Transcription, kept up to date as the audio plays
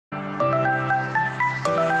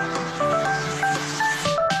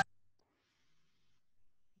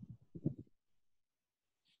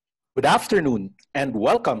Good afternoon and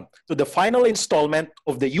welcome to the final installment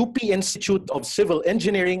of the UP Institute of Civil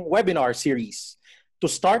Engineering webinar series. To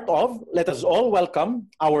start off, let us all welcome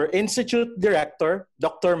our Institute Director,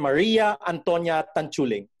 Dr. Maria Antonia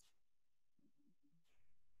Tanchuling.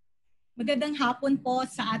 Magandang hapon po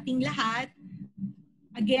sa ating lahat.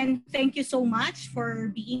 Again, thank you so much for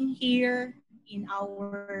being here in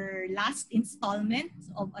our last installment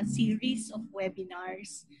of a series of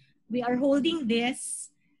webinars. We are holding this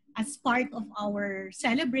as part of our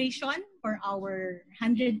celebration for our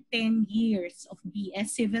 110 years of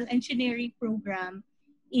BS Civil Engineering program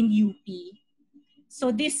in UP.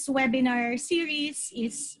 So this webinar series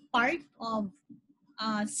is part of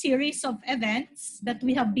a series of events that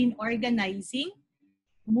we have been organizing.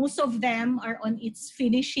 Most of them are on its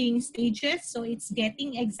finishing stages, so it's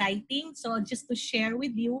getting exciting. So just to share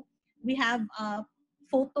with you, we have a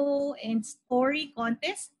photo and story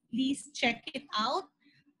contest. Please check it out.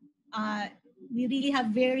 We really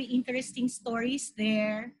have very interesting stories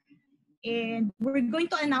there. And we're going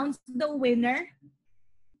to announce the winner.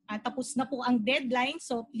 Tapos na po ang deadline,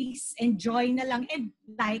 so please enjoy na lang and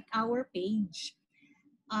like our page.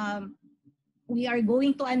 We are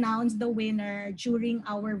going to announce the winner during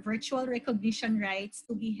our virtual recognition rites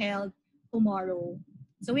to be held tomorrow.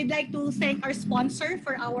 So we'd like to thank our sponsor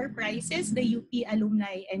for our prizes, the UP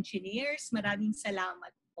Alumni Engineers. Maraming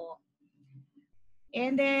salamat po.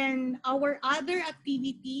 And then our other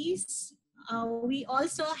activities, we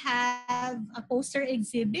also have a poster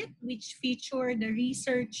exhibit which feature the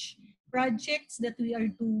research projects that we are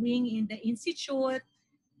doing in the Institute.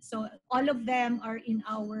 So all of them are in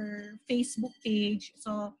our Facebook page.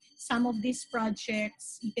 So some of these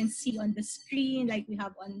projects you can see on the screen, like we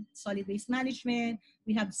have on solid waste management.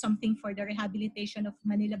 We have something for the rehabilitation of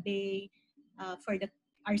Manila Bay, for the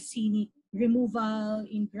arsenic removal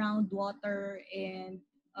in groundwater and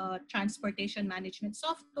transportation management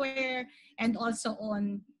software, and also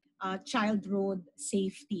on child road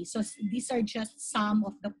safety. So these are just some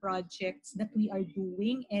of the projects that we are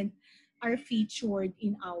doing and are featured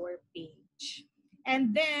in our page.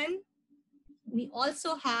 And then we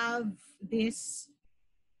also have this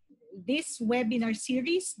webinar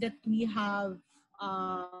series that we have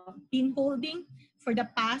been holding for the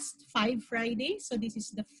past 5 Fridays. So this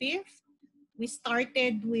is the 5th. We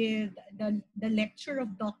started with the lecture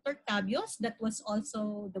of Dr. Tabios. That was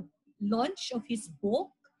also the launch of his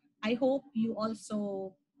book. I hope you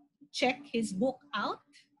also check his book out.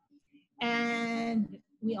 And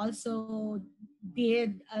we also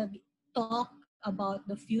did a talk about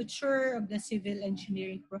the future of the civil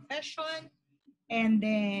engineering profession. And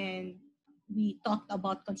then we talked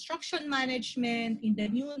about construction management in the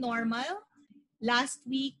new normal. Last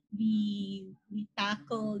week, we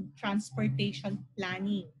tackled transportation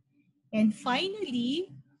planning. And finally,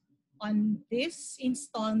 on this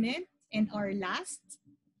installment and our last,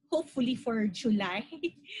 hopefully for July,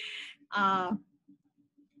 I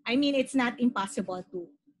mean, it's not impossible to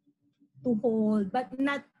hold, but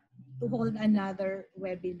not to hold another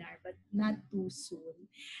webinar, but not too soon.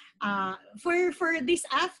 For this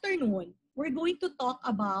afternoon, we're going to talk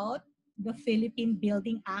about the Philippine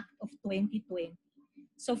Building Act of 2020.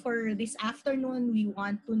 So for this afternoon, we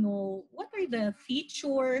want to know what are the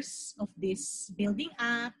features of this Building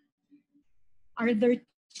Act? Are there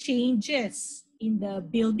changes in the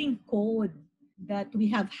building code that we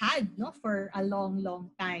have had for a long,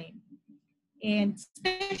 long time? And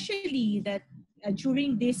especially that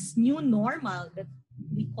during this new normal that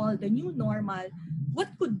we call the new normal, what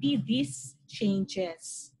could be these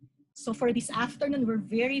changes? So for this afternoon, we're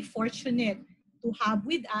very fortunate to have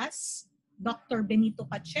with us Dr. Benito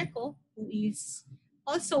Pacheco, who is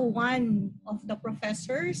also one of the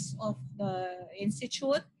professors of the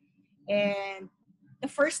Institute and the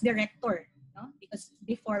first director, because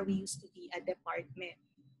before we used to be a department.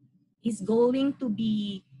 He's going to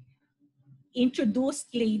be introduced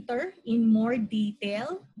later in more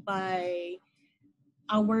detail by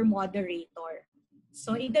our moderator.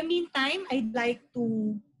 So in the meantime, I'd like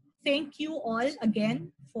to thank you all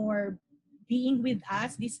again for being with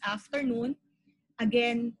us this afternoon.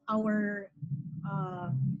 Again, our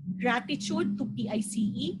gratitude to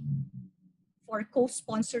PICE for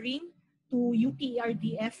co-sponsoring, to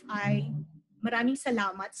UPERDFI. Maraming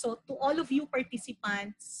salamat. So to all of you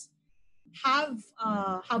participants, have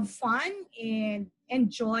fun and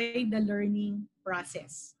enjoy the learning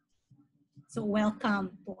process. So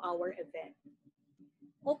welcome to our event.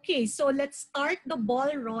 Okay, so let's start the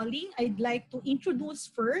ball rolling. I'd like to introduce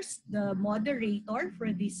first the moderator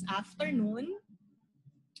for this afternoon.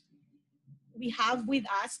 We have with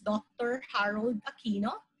us Dr. Harold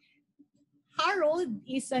Aquino. Harold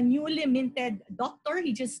is a newly minted doctor.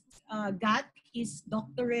 He just got his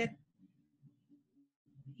doctorate,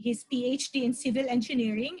 his PhD in civil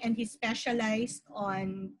engineering, and he specialized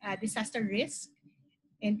on disaster risk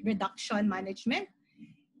and reduction management.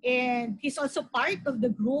 And he's also part of the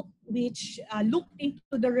group which looked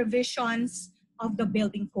into the revisions of the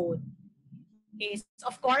building code.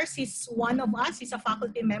 Of course, he's one of us. He's a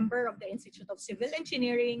faculty member of the Institute of Civil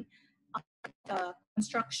Engineering, the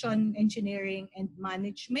Construction Engineering and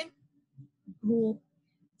Management group.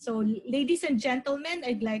 So, ladies and gentlemen,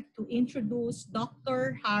 I'd like to introduce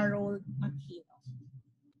Dr. Harold Aquino.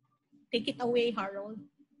 Take it away, Harold.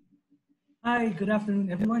 Hi, good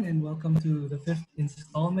afternoon, everyone, and welcome to the 5th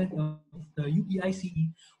installment of the UPICE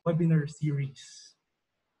webinar series.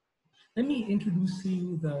 Let me introduce to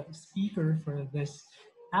you the speaker for this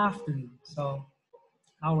afternoon. So,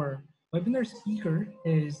 our webinar speaker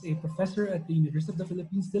is a professor at the University of the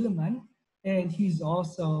Philippines, Diliman, and he's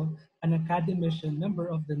also an academician member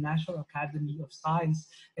of the National Academy of Science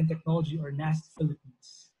and Technology, or NAST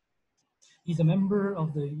Philippines. He's a member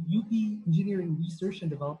of the UP Engineering Research and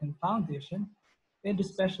Development Foundation and a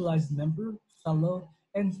specialized member, fellow,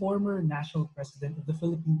 and former national president of the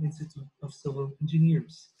Philippine Institute of Civil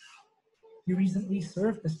Engineers. He recently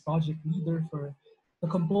served as project leader for the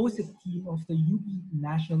composite team of the UP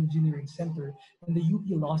National Engineering Center and the UP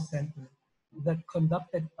Law Center that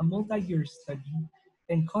conducted a multi-year study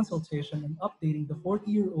and consultation on updating the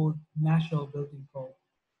 40-year-old National Building Code,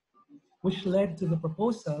 which led to the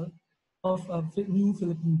proposal of a new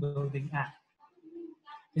Philippine Building Act.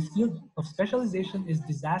 His field of specialization is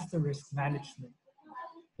disaster risk management.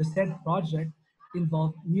 The said project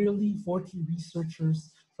involved nearly 40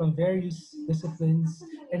 researchers from various disciplines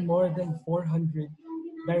and more than 400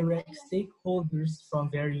 direct stakeholders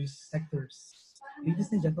from various sectors.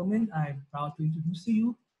 Ladies and gentlemen, I'm proud to introduce to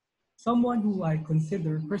you someone who I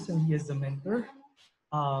consider personally as a mentor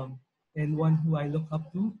and one who I look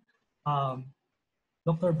up to,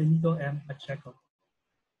 Dr. Benito M. Pacheco.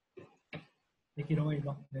 Take it away,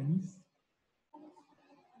 Dr. Denise.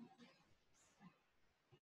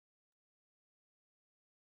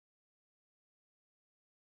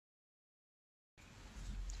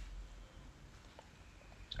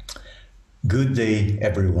 Good day,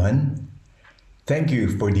 everyone. Thank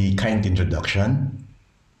you for the kind introduction.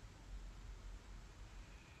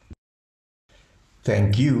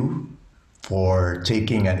 Thank you for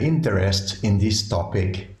taking an interest in this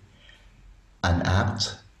topic, an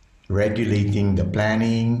act regulating the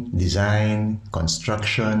planning, design,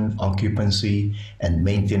 construction, occupancy, and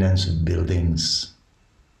maintenance of buildings.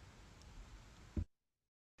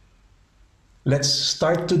 Let's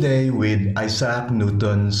start today with Isaac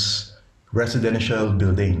Newton's residential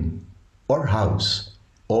building, or house,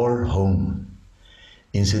 or home.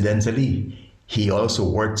 Incidentally, he also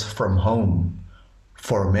worked from home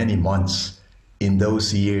for many months in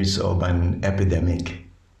those years of an epidemic.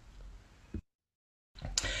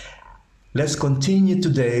 Let's continue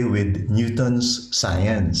today with Newton's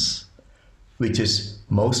science, which is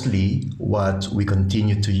mostly what we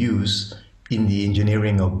continue to use in the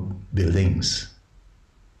engineering of buildings.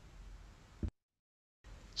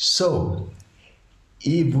 So,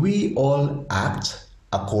 if we all act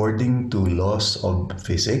according to laws of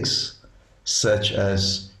physics, such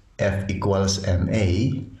as F equals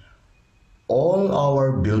ma, all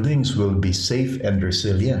our buildings will be safe and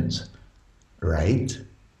resilient, right?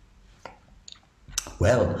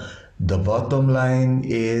 Well, the bottom line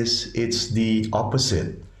is it's the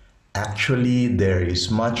opposite. Actually, there is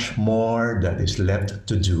much more that is left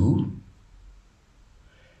to do.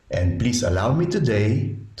 And please allow me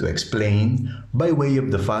today to explain by way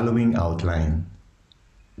of the following outline.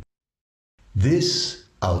 This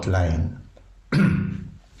outline.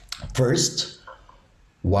 First,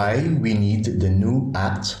 why we need the new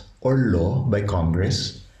act or law by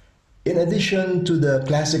Congress, in addition to the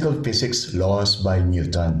classical physics laws by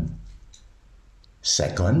Newton.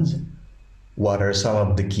 Second, what are some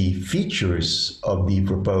of the key features of the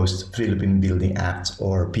proposed Philippine Building Act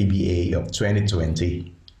or PBA of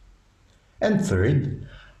 2020? And third,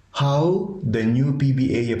 how the new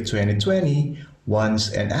PBA of 2020,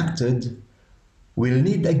 once enacted, will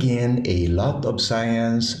need again a lot of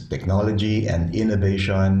science, technology, and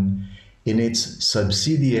innovation in its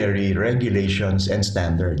subsidiary regulations and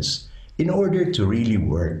standards in order to really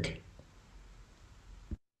work.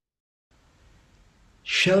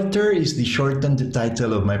 Shelter is the shortened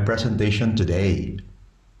title of my presentation today.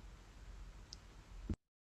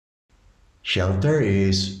 Shelter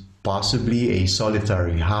is possibly a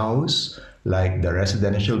solitary house like the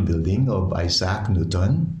residential building of Isaac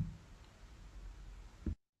Newton.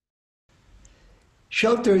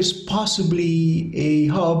 Shelter is possibly a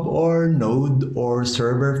hub or node or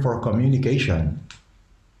server for communication.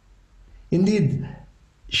 Indeed,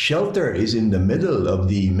 shelter is in the middle of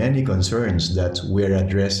the many concerns that we're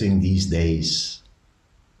addressing these days.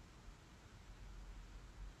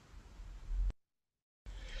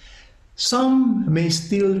 Some may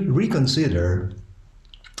still reconsider,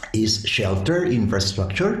 is shelter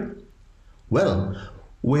infrastructure? Well,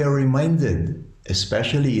 we are reminded,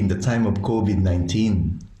 especially in the time of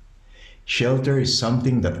COVID-19, shelter is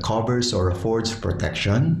something that covers or affords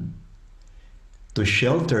protection. To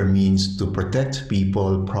shelter means to protect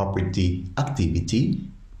people, property, activity.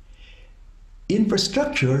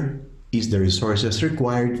 Infrastructure is the resources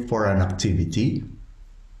required for an activity,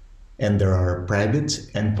 and there are private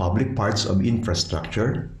and public parts of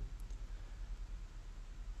infrastructure.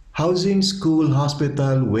 Housing, school,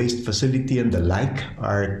 hospital, waste facility, and the like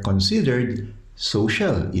are considered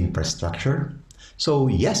social infrastructure. So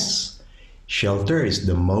yes, shelter is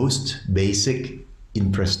the most basic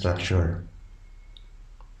infrastructure.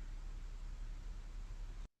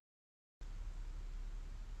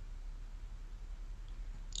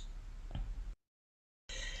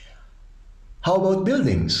 How about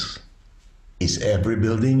buildings? Is every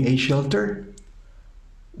building a shelter?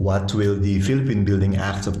 What will the Philippine Building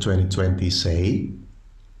Act of 2020 say?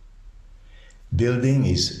 Building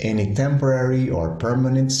is any temporary or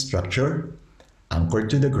permanent structure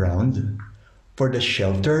anchored to the ground for the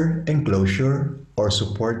shelter, enclosure, or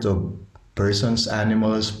support of persons,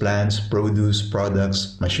 animals, plants, produce,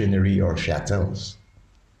 products, machinery, or chattels.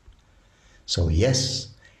 So yes,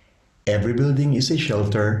 every building is a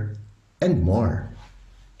shelter and more.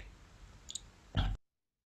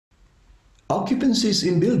 Occupancies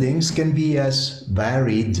in buildings can be as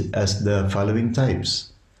varied as the following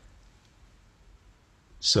types.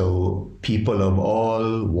 So people of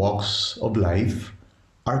all walks of life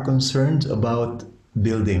are concerned about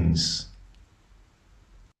buildings.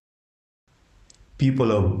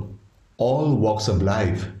 People of all walks of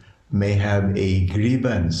life may have a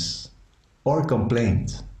grievance or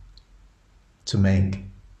complaint to make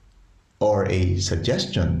or a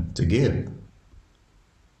suggestion to give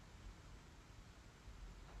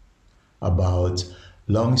about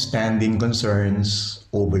long-standing concerns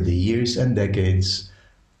over the years and decades.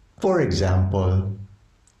 For example,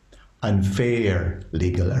 unfair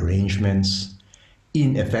legal arrangements,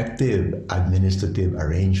 ineffective administrative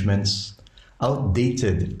arrangements,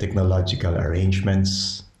 outdated technological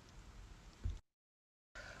arrangements.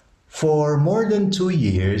 For more than 2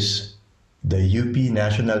 years, the UP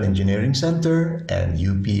National Engineering Center and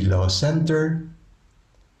UP Law Center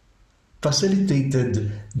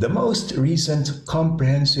facilitated the most recent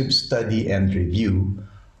comprehensive study and review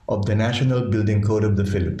of the National Building Code of the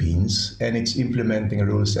Philippines and its implementing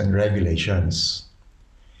rules and regulations,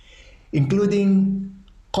 including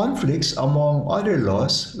conflicts among other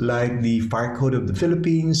laws like the Fire Code of the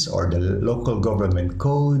Philippines or the Local Government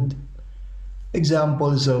Code,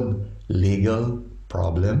 examples of legal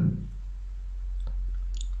problem,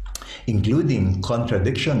 including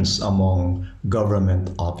contradictions among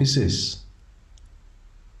government offices,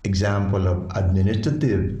 example of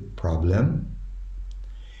administrative problem,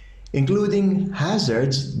 including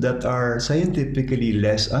hazards that are scientifically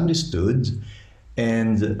less understood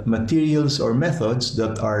and materials or methods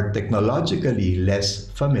that are technologically less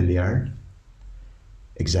familiar,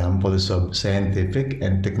 examples of scientific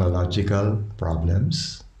and technological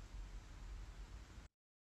problems.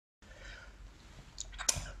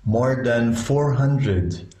 More than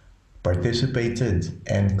 400 participated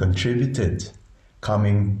and contributed,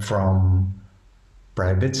 coming from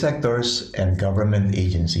private sectors and government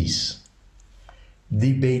agencies.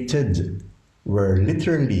 Debated were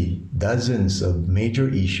literally dozens of major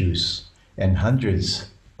issues and hundreds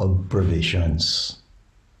of provisions.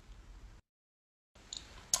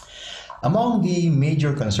 Among the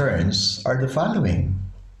major concerns are the following: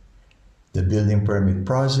 the building permit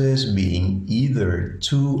process being either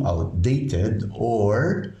too outdated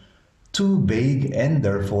or too vague and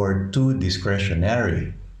therefore too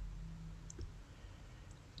discretionary.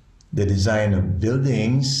 The design of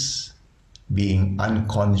buildings being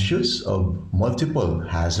unconscious of multiple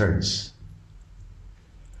hazards.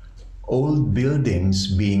 Old buildings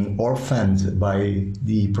being orphaned by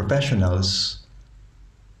the professionals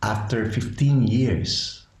after 15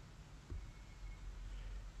 years.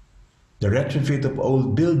 The retrofit of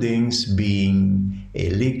old buildings being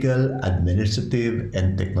a legal, administrative,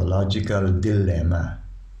 and technological dilemma.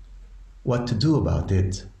 What to do about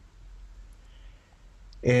it?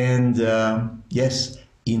 And yes,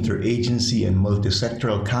 interagency and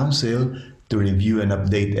multisectoral council to review and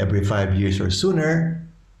update every 5 years or sooner,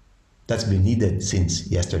 that's been needed since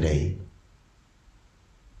yesterday.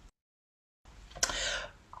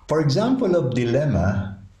 For example of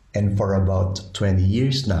dilemma, and for about 20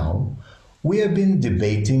 years now, we have been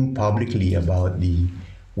debating publicly about the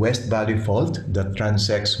West Valley Fault that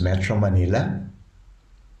transects Metro Manila.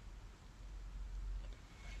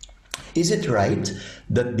 Is it right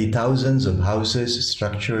that the thousands of houses,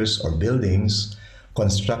 structures, or buildings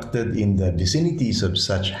constructed in the vicinities of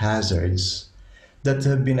such hazards that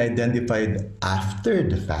have been identified after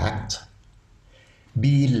the fact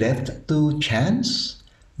be left to chance,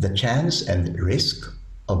 the chance and risk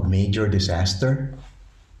of major disaster?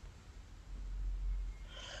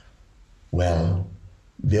 Well,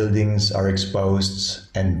 buildings are exposed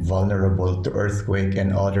and vulnerable to earthquake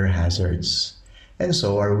and other hazards, and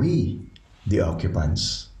so are we, the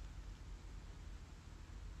occupants.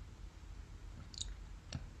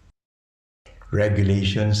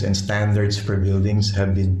 Regulations and standards for buildings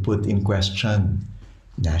have been put in question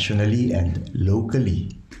nationally and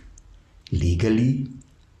locally, legally,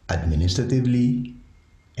 administratively,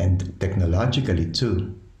 and technologically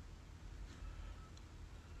too.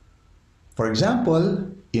 For example,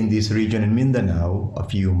 in this region in Mindanao a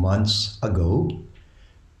few months ago,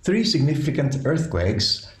 3 significant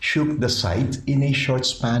earthquakes shook the site in a short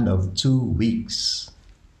span of 2 weeks.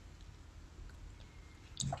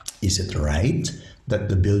 Is it right that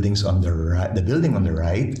the building on the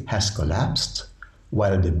right has collapsed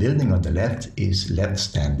while the building on the left is left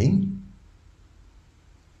standing?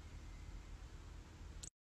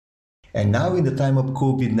 And now in the time of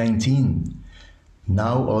COVID-19,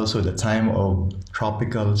 now also the time of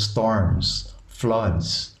tropical storms,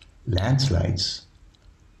 floods, landslides,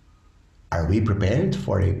 are we prepared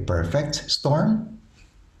for a perfect storm?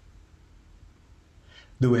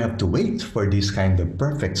 Do we have to wait for this kind of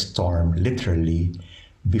perfect storm literally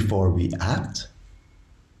before we act?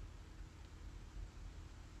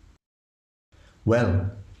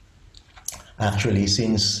 Well, actually,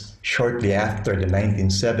 since shortly after the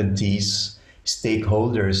 1970s,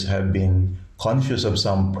 stakeholders have been conscious of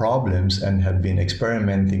some problems and have been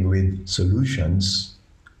experimenting with solutions.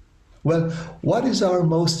 Well, what is our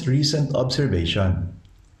most recent observation?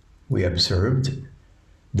 We observed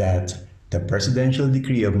that the Presidential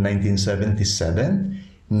Decree of 1977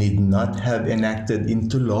 need not have enacted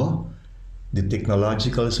into law the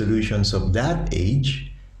technological solutions of that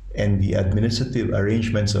age and the administrative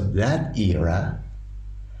arrangements of that era,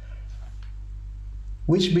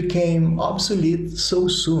 which became obsolete so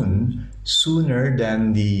soon, sooner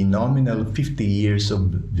than the nominal 50 years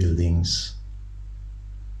of buildings.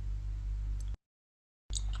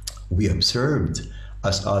 We observed,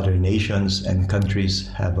 as other nations and countries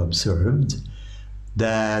have observed,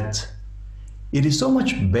 that it is so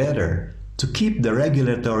much better to keep the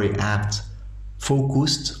regulatory act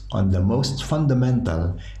focused on the most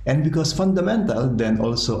fundamental, and because fundamental, then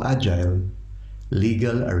also agile,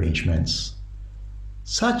 legal arrangements,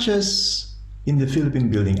 such as in the Philippine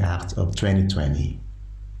Building Act of 2020.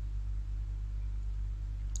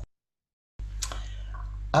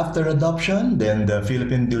 After adoption, then the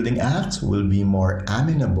Philippine Building Act will be more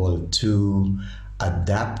amenable to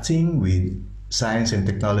adapting with science and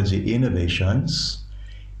technology innovations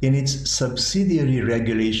in its subsidiary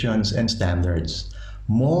regulations and standards,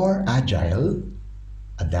 more agile,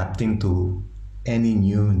 adapting to any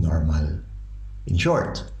new normal. In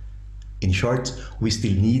short, we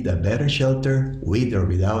still need a better shelter with or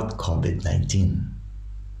without COVID-19.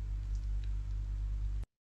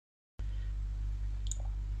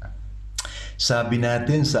 Sabi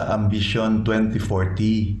natin sa Ambisyon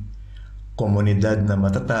 2040, komunidad na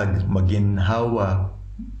matatag, maginhawa,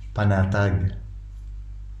 panatag.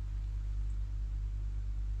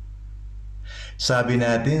 Sabi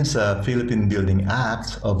natin sa Philippine Building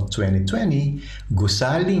Act of 2020,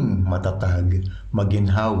 gusaling matatag,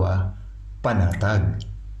 maginhawa, panatag.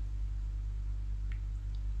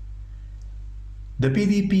 The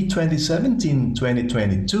PDP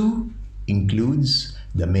 2017-2022 includes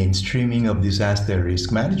the mainstreaming of disaster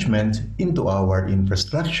risk management into our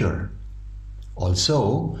infrastructure.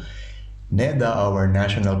 Also, NEDA, our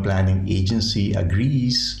National Planning Agency,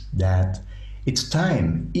 agrees that it's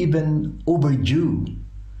time, even overdue,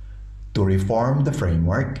 to reform the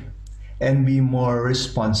framework and be more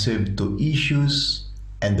responsive to issues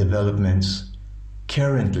and developments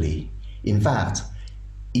currently. In fact,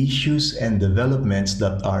 issues and developments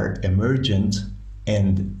that are emergent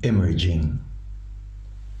and emerging.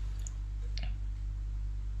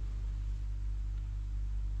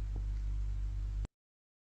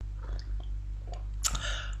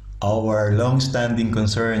 Our long-standing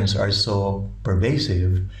concerns are so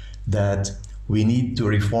pervasive that we need to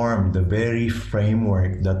reform the very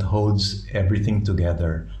framework that holds everything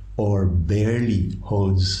together, or barely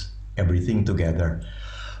holds everything together.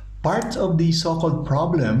 Part of the so-called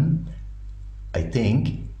problem, I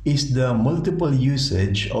think, is the multiple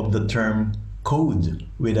usage of the term code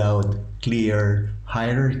without clear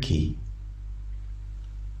hierarchy.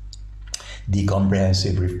 The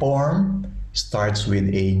comprehensive reform starts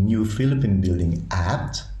with a new Philippine Building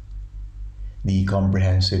Act. The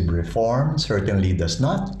comprehensive reform certainly does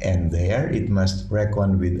not end there. It must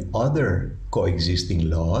reckon with other coexisting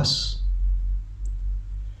laws.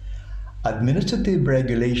 Administrative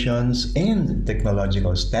regulations and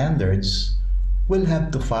technological standards will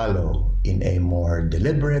have to follow in a more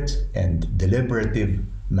deliberate and deliberative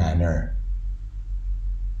manner.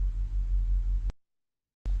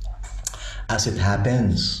 As it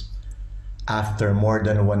happens, after more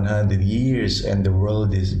than 100 years and the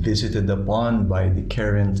world is visited upon by the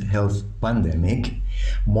current health pandemic,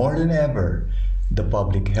 more than ever, the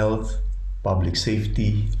public health, public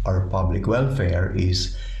safety, or public welfare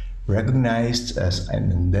is recognized as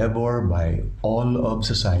an endeavor by all of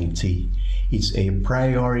society. It's a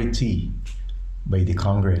priority by the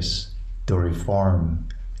Congress to reform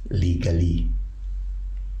legally.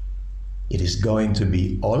 It is going to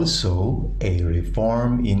be also a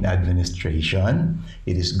reform in administration.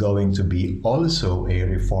 It is going to be also a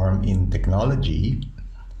reform in technology,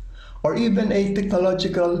 or even a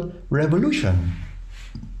technological revolution.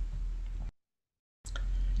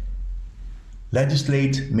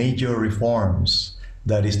 Legislate major reforms.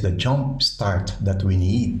 That is the jump start that we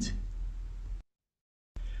need.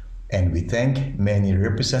 And we thank many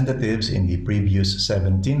representatives in the previous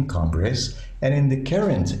 17 Congress and in the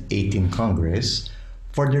current 18 Congress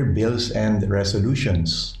for their bills and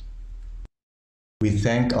resolutions. We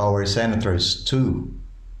thank our senators too.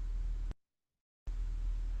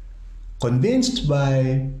 Convinced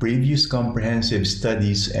by previous comprehensive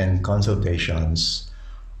studies and consultations,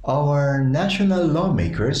 our national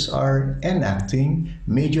lawmakers are enacting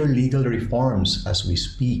major legal reforms as we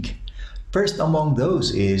speak. First among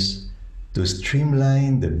those is to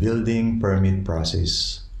streamline the building permit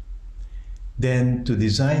process. Then to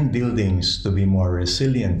design buildings to be more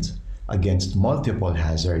resilient against multiple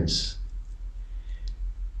hazards.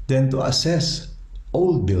 Then to assess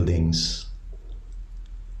old buildings.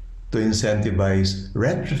 To incentivize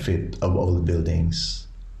retrofit of old buildings.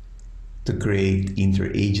 To create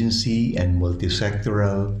interagency and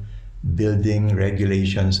multisectoral building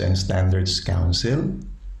regulations and standards council.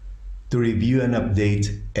 To review and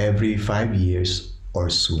update every 5 years or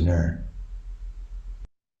sooner.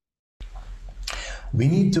 We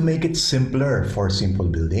need to make it simpler for simple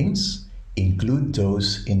buildings, include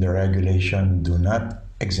those in the regulation, do not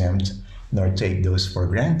exempt nor take those for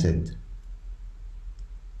granted.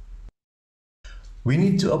 We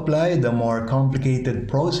need to apply the more complicated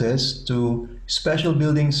process to special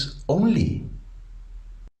buildings only.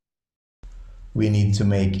 We need to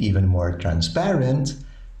make even more transparent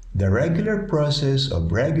the regular process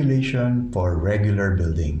of regulation for regular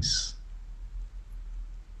buildings.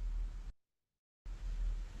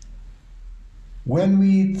 When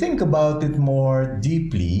we think about it more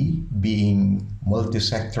deeply, being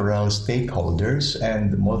multisectoral stakeholders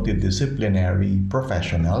and multidisciplinary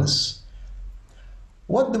professionals,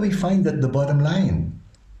 what do we find at the bottom line?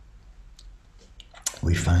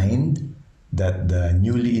 We find that the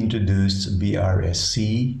newly introduced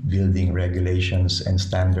BRSC, Building Regulations and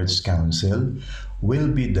Standards Council, will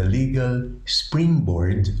be the legal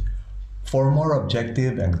springboard for more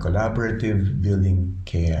objective and collaborative building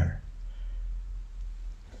care.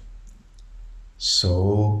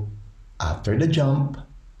 So, after the jump,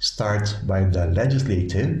 start by the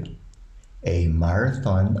legislative, a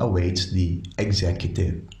marathon awaits the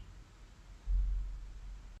executive.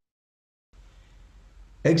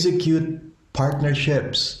 Execute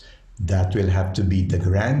partnerships that will have to be the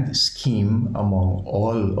grand scheme among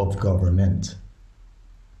all of government,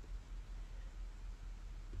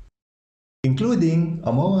 including,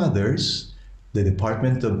 among others, the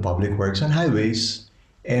Department of Public Works and Highways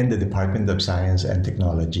and the Department of Science and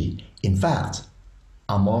Technology. In fact,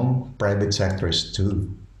 among private sectors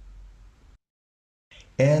too.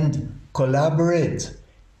 And collaborate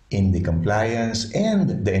in the compliance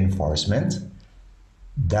and the enforcement.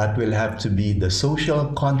 That will have to be the social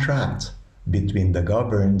contract between the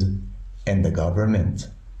governed and the government.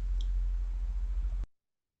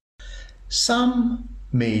 Some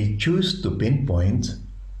may choose to pinpoint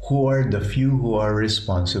who are the few who are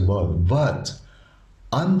responsible, but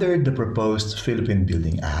under the proposed Philippine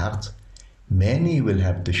Building Act, many will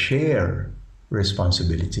have to share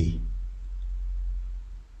responsibility.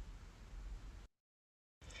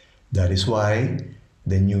 That is why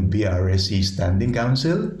the new BRSC Standing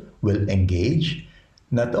Council will engage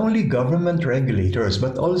not only government regulators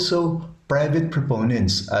but also private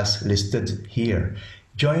proponents as listed here,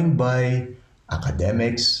 joined by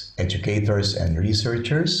academics, educators, and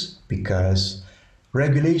researchers, because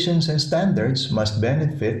regulations and standards must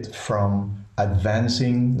benefit from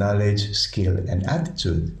advancing knowledge, skill, and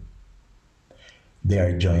attitude. They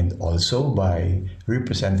are joined also by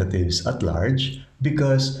representatives at large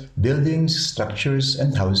because buildings, structures,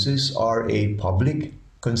 and houses are a public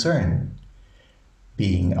concern,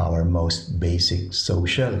 being our most basic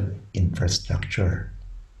social infrastructure.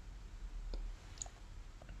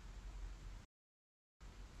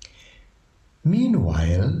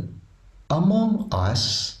 Meanwhile, among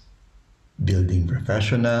us, building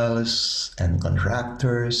professionals and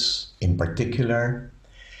contractors in particular,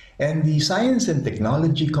 and the science and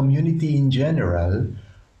technology community in general,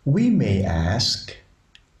 we may ask,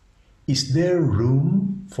 is there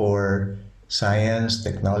room for science,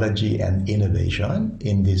 technology, and innovation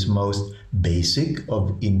in this most basic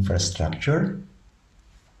of infrastructure?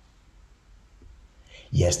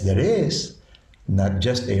 Yes, there is. Not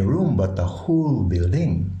just a room, but a whole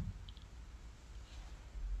building.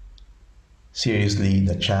 Seriously,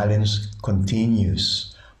 the challenge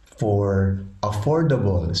continues for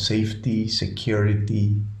affordable safety,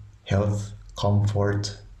 security, health,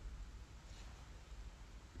 comfort.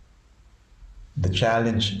 The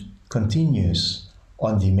challenge continues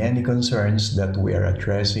on the many concerns that we are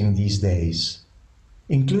addressing these days,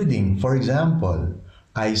 including, for example,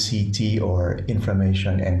 ICT or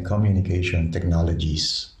information and communication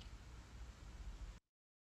technologies.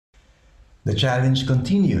 The challenge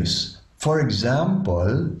continues. For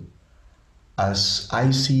example, as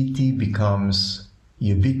ICT becomes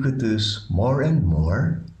ubiquitous more and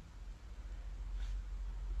more,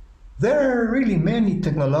 there are really many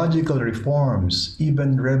technological reforms,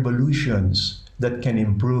 even revolutions, that can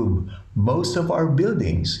improve most of our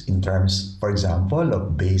buildings in terms, for example,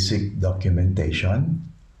 of basic documentation,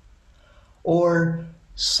 or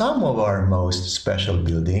some of our most special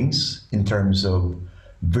buildings in terms of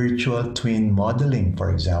virtual twin modeling, for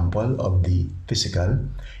example, of the physical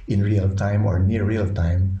in real time or near real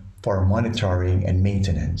time for monitoring and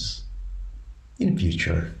maintenance in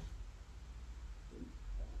future.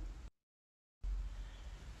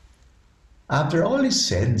 After all is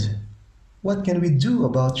said, what can we do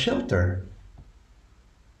about shelter?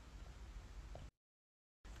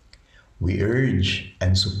 We urge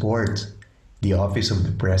and support the Office of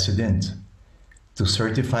the President to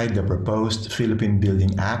certify the proposed Philippine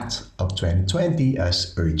Building Act of 2020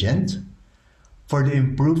 as urgent for the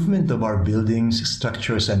improvement of our buildings,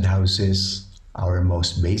 structures, and houses, our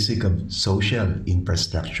most basic of social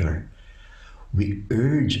infrastructure. We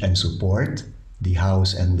urge and support the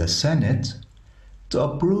House and the Senate to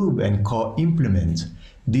approve and co-implement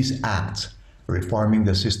this act, reforming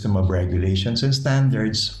the system of regulations and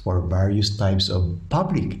standards for various types of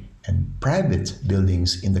public and private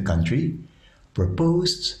buildings in the country,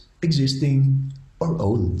 proposed, existing, or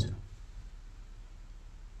old.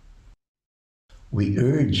 We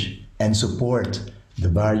urge and support the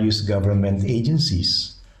various government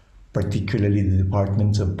agencies, particularly the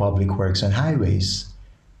Department of Public Works and Highways,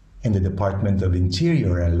 and the Department of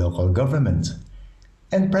Interior and Local Government,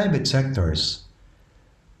 and private sectors,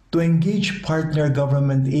 to engage partner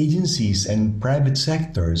government agencies and private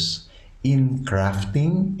sectors in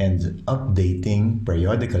crafting and updating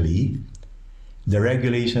periodically the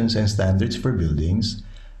regulations and standards for buildings,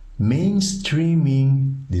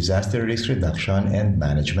 mainstreaming disaster risk reduction and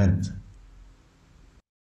management.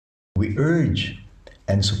 We urge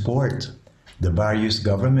and support the various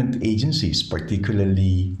government agencies,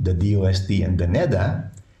 particularly the DOST and the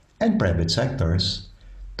NEDA, and private sectors,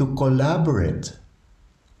 to collaborate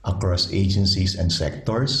across agencies and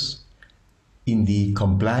sectors in the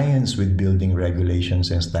compliance with building regulations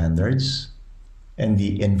and standards and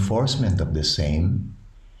the enforcement of the same,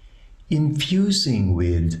 infusing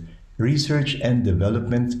with research and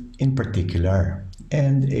development in particular,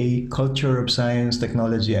 and a culture of science,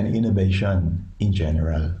 technology, and innovation in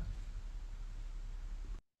general.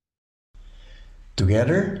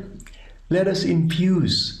 Together, let us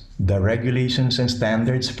infuse the regulations and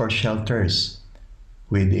standards for shelters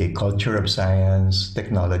with a culture of science,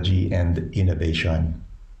 technology, and innovation.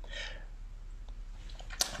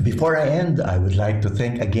 Before I end, I would like to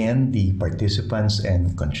thank again the participants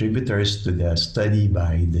and contributors to the study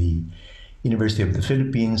by the University of the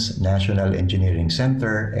Philippines National Engineering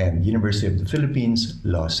Center and University of the Philippines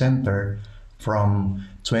Law Center from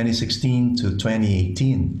 2016 to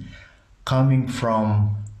 2018, coming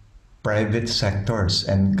from private sectors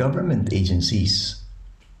and government agencies.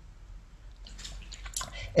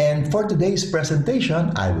 And for today's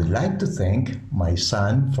presentation, I would like to thank my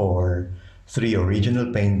son for 3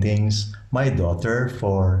 original paintings, my daughter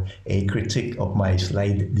for a critique of my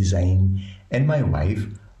slide design, and my wife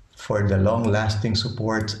for the long-lasting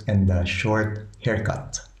support and the short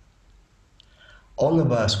haircut. All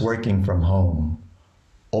of us working from home,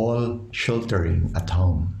 all sheltering at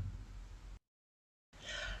home.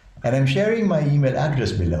 And I'm sharing my email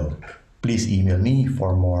address below. Please email me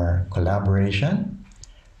for more collaboration.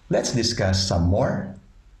 Let's discuss some more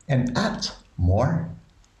and act more.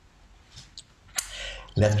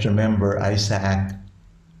 Let's remember Isaac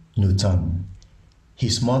Newton.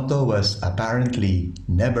 His motto was apparently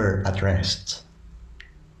never at rest.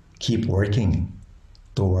 Keep working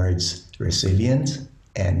towards resilient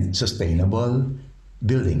and sustainable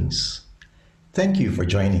buildings. Thank you for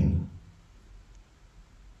joining.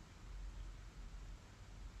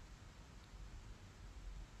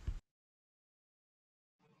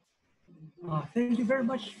 Thank you very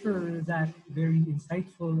much for that very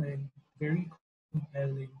insightful and very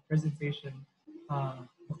compelling presentation,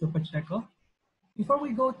 Dr. Pacheco. Before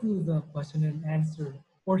we go to the question and answer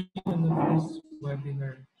portion of this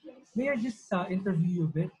webinar, may I just interview you a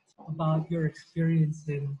bit about your experience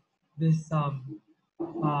in this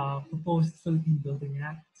proposed Philippine Building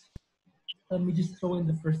Act? Let me just throw in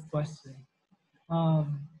the first question.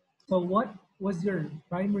 Um, so what was your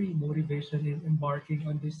primary motivation in embarking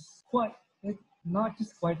on this quite, like, not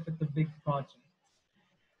just quite, but the big project?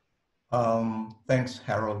 Thanks,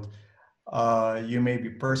 Harold. You may be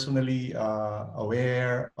personally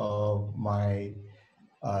aware of my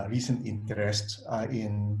recent interest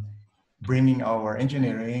in bringing our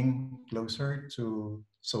engineering closer to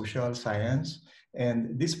social science.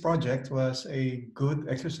 And this project was a good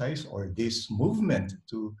exercise, or this movement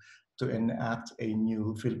to enact a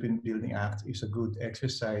new Philippine Building Act is a good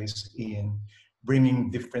exercise in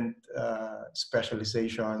bringing different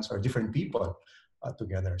specializations or different people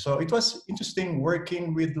together. So it was interesting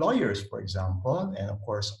working with lawyers, for example, and of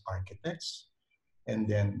course, architects, and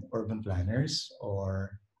then urban planners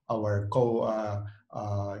or our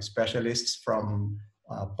co-specialists from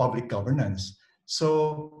public governance.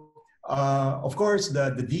 So, of course,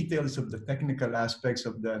 the details of the technical aspects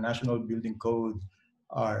of the National Building Code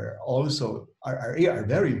are also are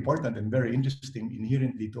very important and very interesting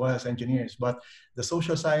inherently to us engineers. But the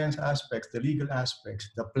social science aspects, the legal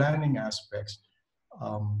aspects, the planning aspects,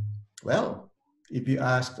 um, well, if you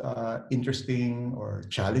ask, interesting or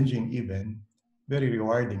challenging even, very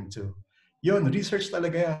rewarding too. Yun, research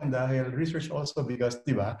talaga yan dahil research also because,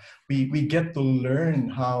 di ba, we get to learn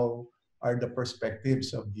how are the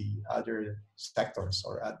perspectives of the other sectors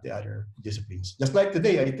or at the other disciplines. Just like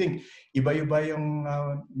today, I think iba-iba yung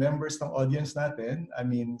members ng audience natin, I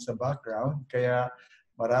mean, sa background, kaya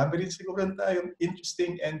marami rin siguro tayong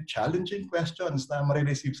interesting and challenging questions na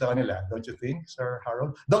marireceive sa kanila. Don't you think, Sir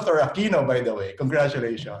Harold? Dr. Aquino, by the way,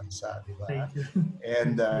 congratulations. Di ba? Thank you.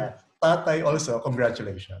 And Tatay also,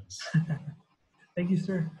 congratulations. Thank you,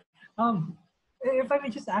 sir. If I may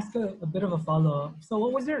just ask a bit of a follow-up. So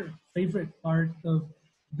what was your favorite part of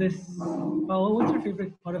this, what was your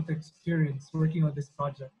favorite part of the experience working on this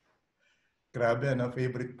project? Grabe, ano,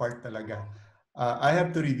 favorite part talaga. I have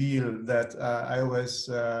to reveal that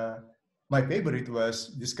my favorite was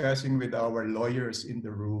discussing with our lawyers in the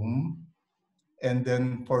room. And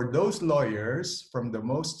then for those lawyers, from the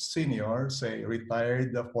most senior, say retired,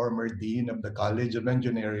 the former dean of the College of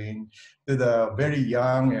Engineering, to the very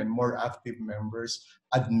young and more active members,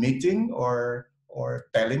 admitting or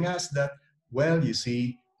telling us that, well, you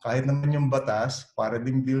see, kahit naman yung batas, para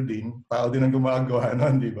ding building, tao din ang gumagawa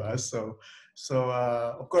nun, di ba? So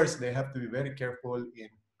of course, they have to be very careful in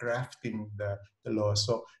crafting the law.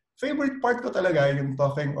 So favorite part ko talaga yung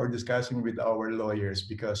talking or discussing with our lawyers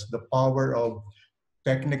because the power of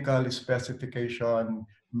technical specification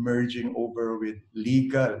merging over with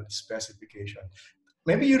legal specification.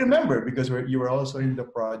 Maybe you remember because you were also in the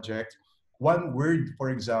project. One word,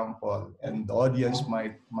 for example, and the audience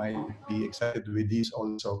might be excited with this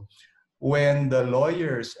also. When the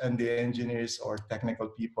lawyers and the engineers or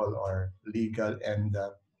technical people or legal and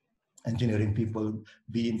engineering people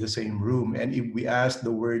be in the same room. And if we ask the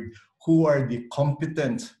word, who are the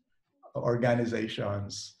competent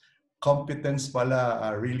organizations? Competence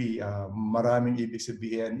pala really maraming ibig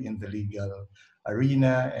sabihin in the legal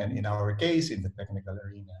arena and in our case, in the technical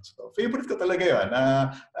arena. So favorite ko talaga yun.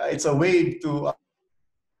 It's a way to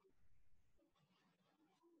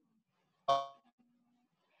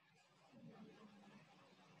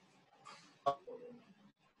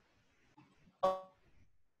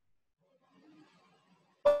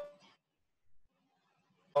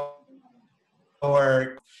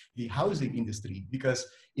or the housing industry, because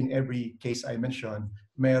in every case I mentioned,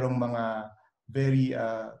 merong mga very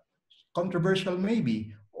controversial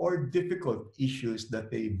maybe or difficult issues that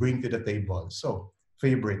they bring to the table. So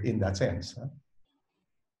favorite in that sense.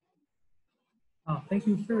 Huh? Thank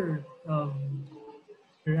you for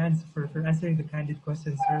for answering the candid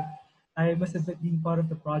question, sir. I must admit, being part of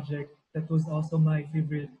the project, that was also my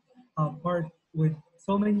favorite part, with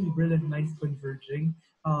so many brilliant minds converging.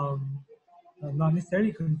 Not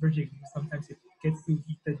necessarily converging. Sometimes it gets to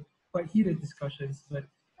quite heated discussions, but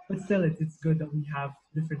still, it's good that we have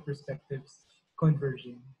different perspectives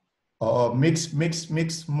converging. Oo, mix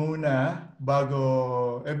muna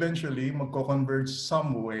bago eventually magko-converge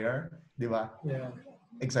somewhere, di ba? Yeah.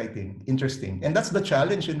 Exciting, interesting. And that's the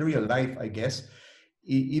challenge in real life, I guess,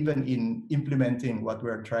 even in implementing what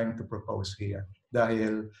we're trying to propose here.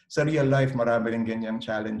 Dahil sa real life, marami rin ganyang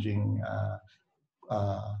challenging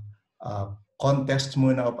uh, contests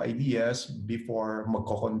muna of ideas before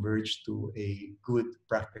magko-converge to a good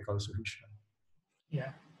practical solution.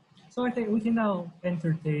 Yeah. So I think we can now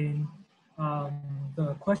entertain um,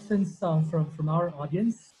 the questions from our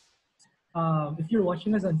audience. If you're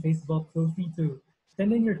watching us on Facebook, feel free to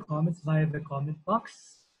send in your comments via the comment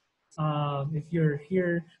box. If you're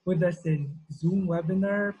here with us in Zoom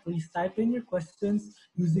webinar, please type in your questions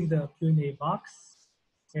using the Q&A box.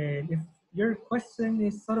 And if your question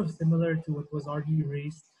is sort of similar to what was already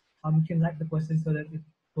raised, you can like the question so that it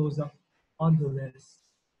goes up on the list.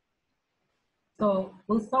 So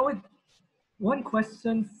we'll start with one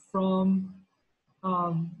question from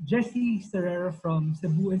Jesse Serrera from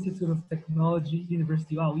Cebu Institute of Technology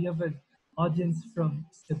University. Wow, we have an audience from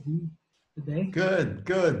Cebu today.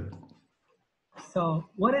 Good. So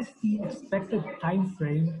what is the expected time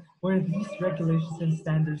frame where these regulations and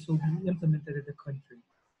standards will be implemented in the country?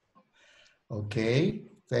 Okay,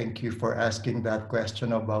 thank you for asking that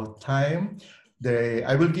question about time.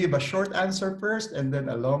 I will give a short answer first and then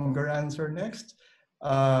a longer answer next.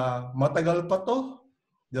 Matagal pa to.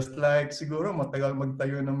 Just like siguro matagal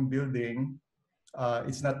magtayo ng building,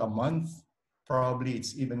 it's not a month, probably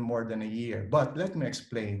it's even more than a year. But let me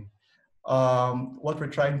explain. What we're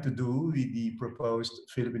trying to do with the proposed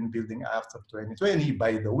Philippine Building Act of 2020,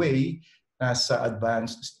 by the way, nasa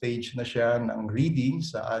advanced stage na siya ng reading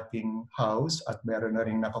sa ating House at meron na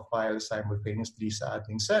rin nakafile simultaneously sa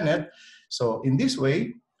ating Senate. So in this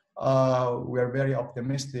way, we're very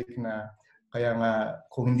optimistic na kaya nga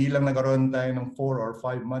kung hindi lang nagkaroon tayo ng 4 or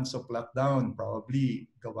 5 months of lockdown, probably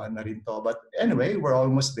gawa na rin to. But anyway, we're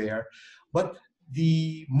almost there. But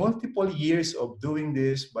the multiple years of doing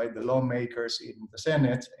this by the lawmakers in the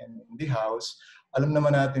Senate and in the House, alam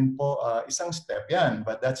naman natin po, isang step yan,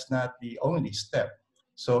 but that's not the only step.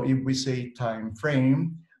 So if we say time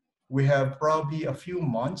frame, we have probably a few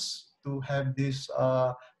months to have this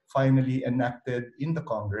finally enacted in the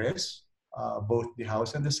Congress, both the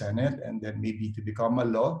House and the Senate, and then maybe to become a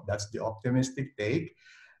law. That's the optimistic take.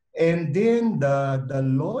 And then the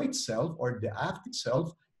law itself, or the act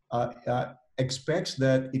itself, expects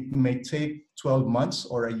that it may take 12 months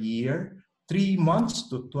or a year, 3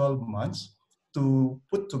 months to 12 months to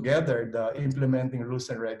put together the implementing rules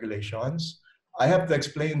and regulations. I have to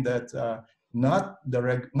explain that not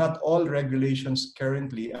all regulations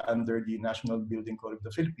currently under the National Building Code of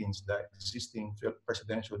the Philippines, the existing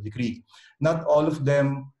presidential decree, not all of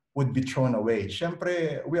them would be thrown away.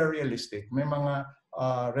 Siyempre, we are realistic. May mga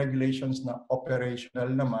regulations na operational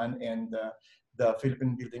naman, and the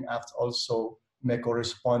Philippine Building Act also may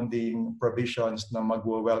corresponding provisions na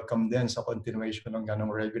mag-welcome din sa continuation ng ganong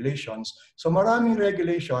regulations. So maraming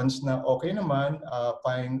regulations na okay naman,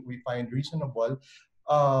 we find reasonable,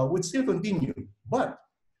 would still continue. But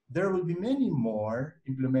there will be many more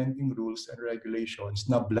implementing rules and regulations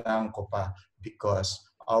na blanco pa, because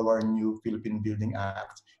our new Philippine Building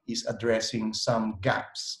Act is addressing some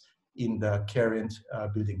gaps in the current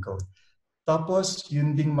building code. Tapos,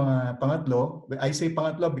 yun ding mga pangatlo, I say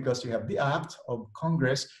pangatlo because you have the act of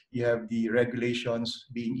Congress, you have the regulations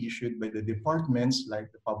being issued by the departments like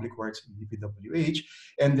the Public Works and DPWH,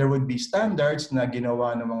 and there would be standards na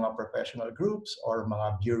ginawa ng mga professional groups or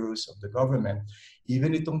mga bureaus of the government.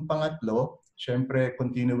 Even itong pangatlo, syempre,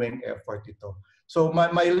 continuing effort ito. So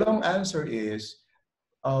my long answer is,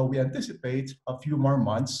 we anticipate a few more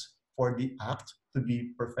months for the act to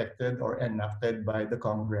be perfected or enacted by the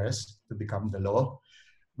Congress to become the law.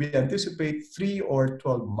 We anticipate 3 or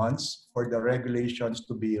 12 months for the regulations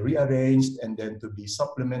to be rearranged and then to be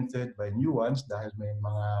supplemented by new ones dahil may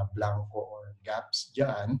mga blanco or gaps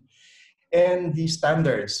dyan. And the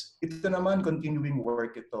standards, ito naman continuing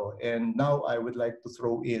work ito. And now I would like to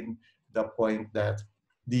throw in the point that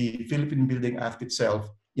the Philippine Building Act itself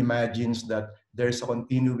imagines that there's a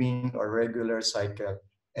continuing or regular cycle.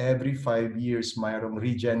 Every 5 years, mayroong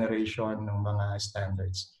regeneration ng mga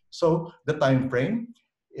standards. So the time frame,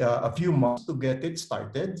 a few months to get it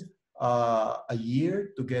started, a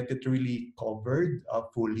year to get it really covered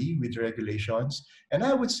fully with regulations. And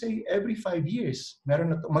I would say every 5 years,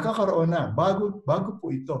 meron na magkakaroon na, bago po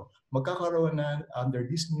ito, magkakaroon na under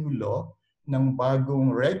this new law ng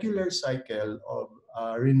bagong regular cycle of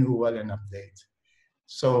renewal and update.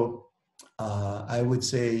 So I would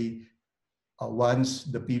say once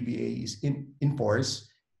the PBA is in force,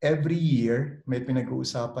 every year may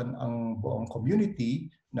pinag-uusapan ang buong community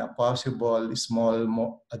na possible small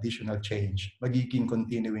additional change, magiging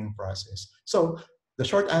continuing process. So the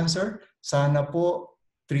short answer, sana po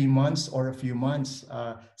 3 months or a few months.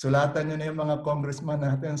 Sulatan nyo na yung mga congressman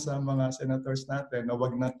natin sa mga senators natin na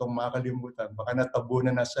wag na itong makalimutan. Baka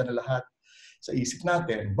natabunan na siya na lahat sa isip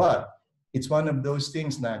natin. But it's one of those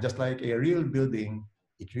things na just like a real building,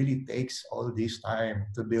 it really takes all this time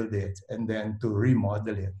to build it and then to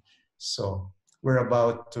remodel it. So we're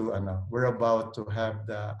about to have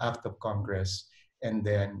the Act of Congress, and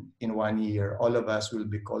then in 1 year, all of us will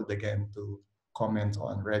be called again to comment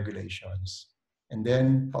on regulations. And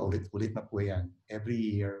then paulit-ulit na po yan. Every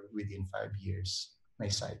year within 5 years, may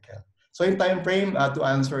cycle. So in time frame, to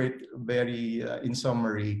answer it very in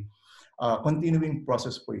summary, continuing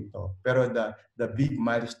process po ito. Pero the big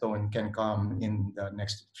milestone can come in the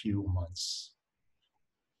next few months.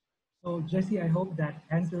 So Jesse, I hope that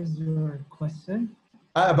answers your question.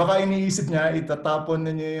 Baka iniisip niya, itatapon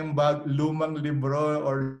na niya yung lumang libro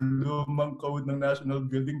or lumang code ng National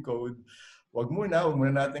Building Code. Wag muna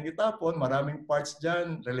natin itapon. Maraming parts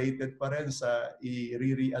dyan related pa rin sa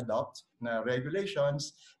i-re-adopt na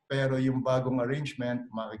regulations. Pero yung bagong arrangement,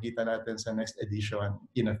 makikita natin sa next edition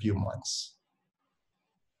in a few months.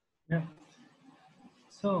 Yeah.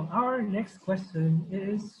 So our next question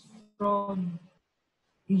is from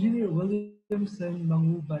Engineer Williamson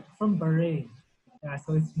Mangubat from Bahrain.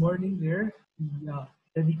 So it's morning there.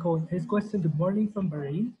 His question, good morning from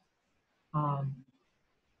Bahrain.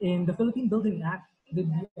 In the Philippine Building Act,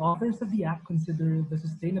 did the authors of the act consider the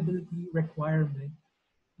sustainability requirement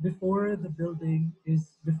before a building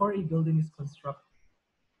is constructed?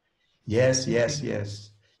 Yes.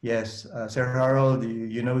 Sir Harold,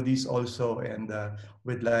 you know this also, and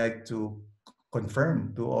we'd like to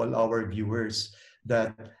confirm to all our viewers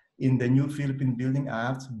that in the new Philippine Building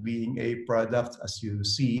Act, being a product, as you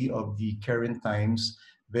see, of the current times,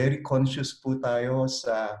 very conscious po tayo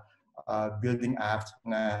sa Building Act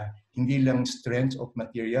na hindi lang strength of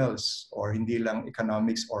materials or hindi lang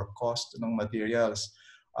economics or cost ng materials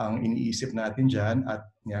ang iniisip natin dyan at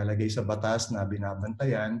nilalagay sa batas na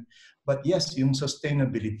binabantayan. But yes, yung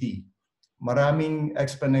sustainability. Maraming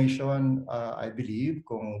explanation, I believe,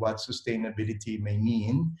 kung what sustainability may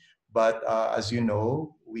mean. But as you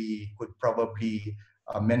know, we could probably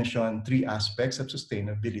mention 3 aspects of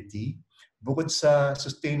sustainability. Bukod sa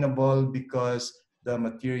sustainable because the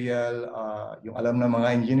material, yung alam ng mga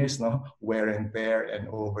engineers, no, wear and tear, and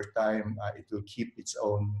over time, it will keep its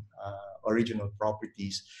own original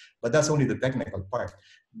properties. But that's only the technical part.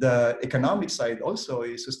 The economic side also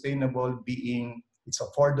is sustainable, being it's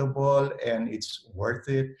affordable and it's worth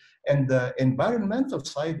it. And the environmental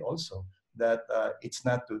side also, that it's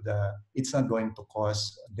not going to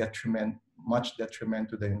cause much detriment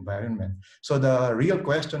to the environment. So the real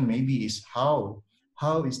question maybe is how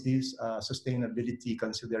is this sustainability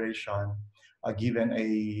consideration given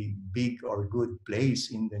a big or good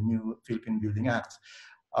place in the new Philippine Building Act?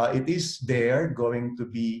 It is going to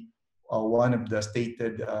be one of the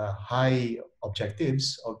stated high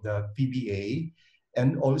objectives of the PBA,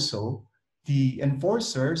 and also the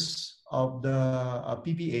enforcers of the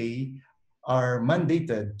PBA are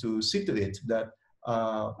mandated to see to it that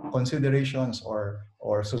considerations or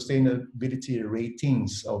sustainability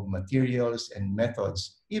ratings of materials and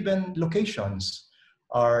methods, even locations,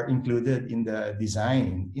 are included in the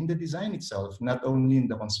design itself, not only in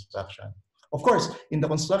the construction. Of course, in the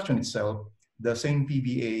construction itself, the same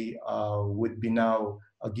PBA would be now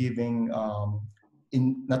giving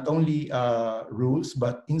in not only rules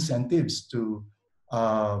but incentives to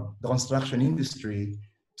the construction industry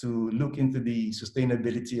to look into the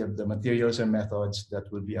sustainability of the materials and methods that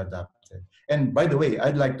will be adopted. And by the way,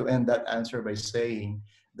 I'd like to end that answer by saying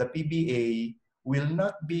the PBA will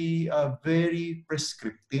not be very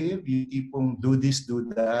prescriptive, yung tipong do this, do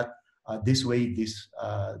that, this way,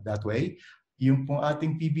 that way. Yung pong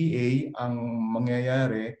ating PBA, ang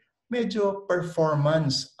mangyayari, medyo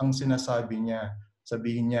performance ang sinasabi niya.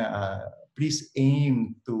 Sabihin niya, please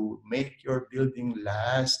aim to make your building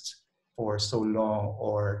last for so long,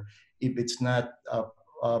 or if it's not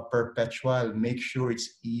perpetual, make sure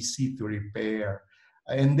it's easy to repair.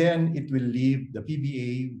 And then it will leave, the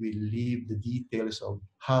PBA will leave the details of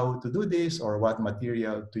how to do this or what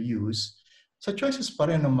material to use sa choices pa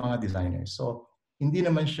rin ng mga designers. So, hindi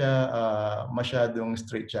naman siya masyadong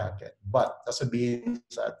straitjacket. But, sasabihin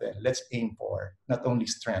sa atin, let's aim for not only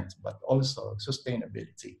strength, but also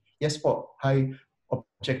sustainability. Yes po, high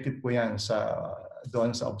objective po yan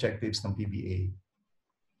doon sa objectives ng PBA.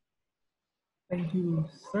 Thank you,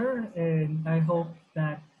 sir. And I hope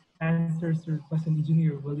that answers your question,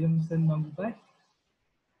 Engineer Williamson Mambubat.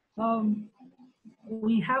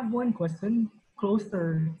 We have one question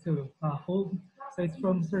closer to home. So it's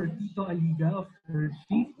from Sir Tito Aliga of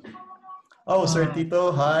Hershey. Oh, Sir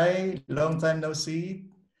Tito, hi. Long time no see.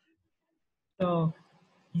 So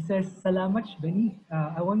he says, Salamat, Benny.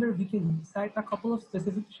 I wonder if we can cite a couple of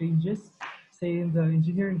specific changes, say in the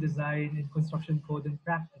engineering design and construction code and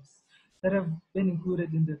practice, that have been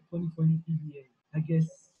included in the 2020 PBA. I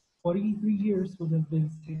guess 43 years would have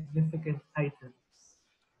been significant items.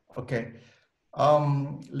 Okay.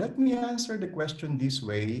 Let me answer the question this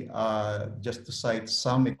way. Just to cite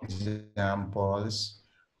some examples,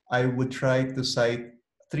 I would try to cite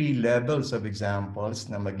 3 levels of examples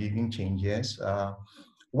na magiging changes.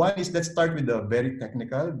 One is, let's start with the very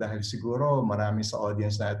technical dahil siguro marami sa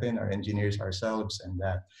audience natin are engineers ourselves and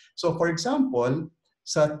that. So for example,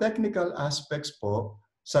 sa technical aspects po,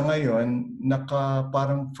 sa ngayon,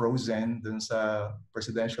 parang frozen dun sa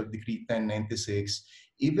Presidential Decree 1096,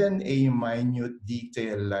 even a minute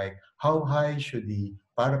detail like how high should the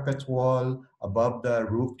parapet wall above the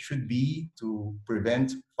roof should be to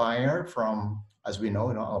prevent fire from, as we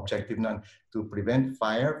know, objective nun, to prevent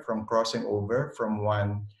fire from crossing over from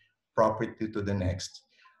one property to the next.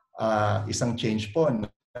 Isang change po na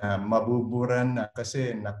mabuburan na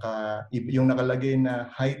kasi yung nakalagay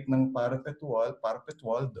na height ng parapet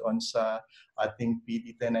wall doon sa ating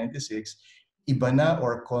PD 1096, iba na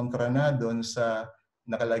or kontra na doon sa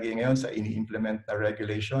nakalagay ngayon sa ini-implement na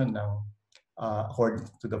regulation ng according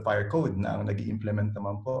to the fire code na ang nag-i-implement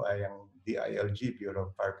naman po ay ang DILG, Bureau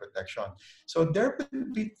of Fire Protection. So there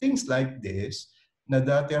will be things like this na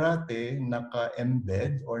dati-rate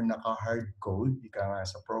naka-embed or naka-hard code, ika nga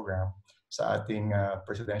sa program, sa ating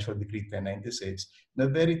Presidential Decree 1096 na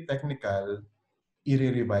very technical,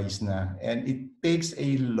 i-revise na. And it takes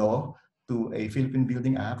a law to a Philippine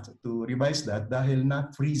Building Act to revise that dahil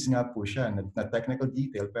na-freeze nga po siya, na technical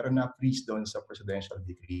detail, pero na-freeze doon sa Presidential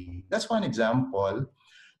Decree. That's one example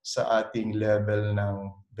sa ating level ng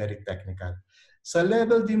very technical. Sa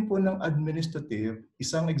level din po ng administrative,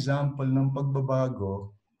 isang example ng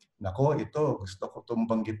pagbabago, nako, ito, gusto ko itong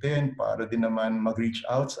banggitin para din naman mag-reach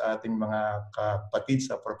out sa ating mga kapatid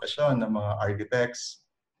sa profesyon ng mga architects,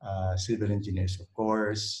 civil engineers, of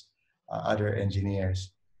course, other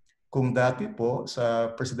engineers. Kung dati po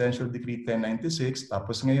sa Presidential Decree 1096,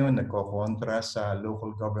 tapos ngayon nagko-kontra sa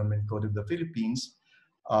Local Government Code of the Philippines,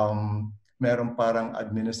 meron parang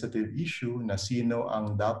administrative issue na sino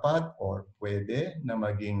ang dapat or pwede na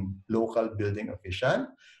maging local building official.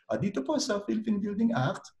 Dito po sa Philippine Building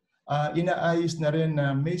Act, inaayos na rin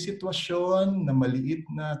na may sitwasyon na maliit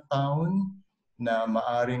na town na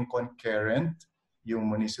maaring concurrent, yung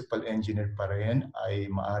municipal engineer pa rin ay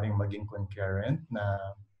maaring maging concurrent na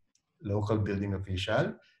local building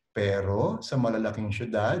official. Pero sa malalaking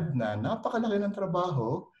syudad na napakalaki ng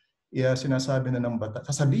trabaho, sinasabi na ng batas,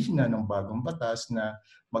 sasabihin na ng bagong batas na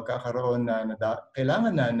magkakaroon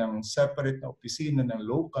kailangan na ng separate na opisina ng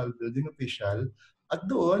local building official. At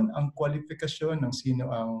doon, ang kwalifikasyon ng sino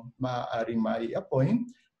ang maaaring mai-appoint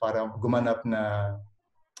para gumanap na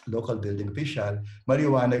local building official,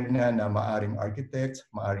 maliwanag na maaaring architect,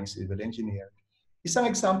 maaaring civil engineer. Isang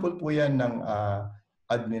example po yan ng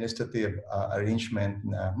administrative arrangement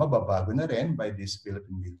na mababago na rin by this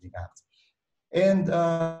Philippine Building Act. And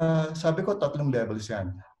sabi ko, 3 levels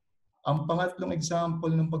yan. Ang pangatlong example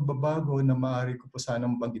ng pagbabago na maaari ko po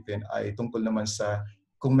sanang banggitin ay tungkol naman sa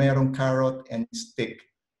kung merong carrot and stick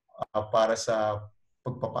para sa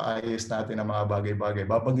pagpapaayos natin ng mga bagay-bagay.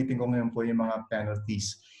 Babanggitin ko ngayon po yung mga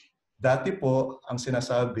penalties. Dati po, ang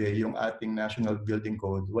sinasabi, yung ating National Building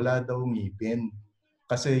Code, wala daw ngipin.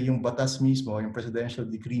 Kasi yung batas mismo, yung Presidential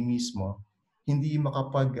Decree mismo, hindi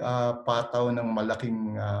makapagpataw ng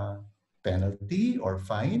malaking penalty or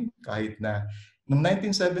fine kahit na noong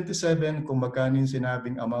 1977, kung magkano yung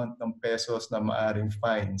sinabing amount ng pesos na maaring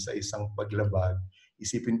fine sa isang paglabag,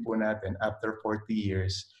 isipin po natin, after 40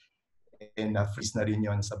 years, na-freeze na rin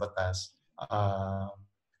yon sa batas.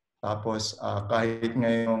 Tapos, kahit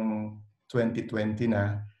ngayong 2020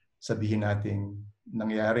 na, sabihin natin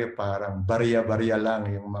nangyari parang barya-barya lang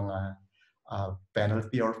yung mga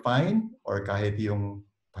penalty or fine or kahit yung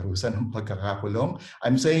parusa ng pagkakakulong.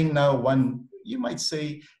 I'm saying now one, you might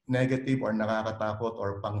say negative or nakakatakot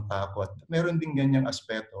or pangtakot. Meron din ganyang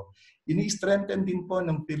aspeto. Ini-strengthen din po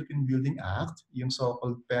ng Philippine Building Act yung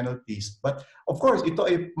so-called penalties. But of course, ito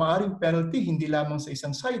ay maaaring penalty hindi lamang sa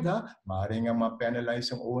isang side ha. Maaaring nga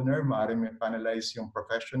ma-penalize yung owner, maaaring ma-penalize yung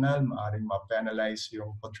professional, maaaring ma-penalize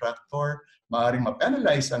yung contractor, maaaring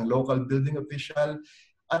ma-penalize ang local building official.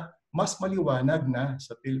 At mas maliwanag na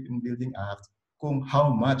sa Philippine Building Act kung how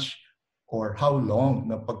much or how long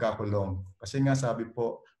na pagkakulong. Kasi nga sabi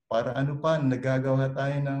po, para ano pa, nagagawa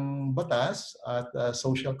tayo ng batas at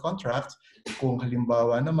social contract kung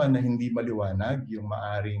halimbawa naman na hindi maliwanag yung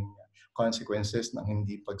maaring consequences ng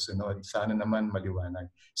hindi pagsunod. Sana naman maliwanag.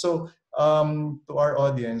 So, to our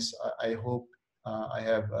audience, I hope I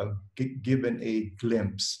have given a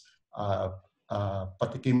glimpse,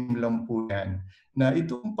 patikim lang po yan, na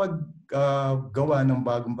itong paggawa ng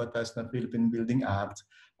bagong batas ng Philippine Building Act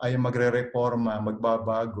ay magre-reforma,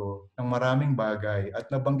 magbabago ng maraming bagay. At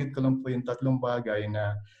nabanggit ko lang po yung 3 bagay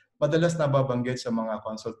na madalas nababanggit sa mga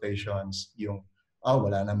consultations, yung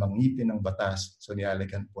wala namang ngipin ng batas, so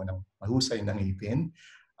nilalagyan po ng mahusay ng ngipin.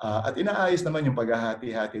 At inaayos naman yung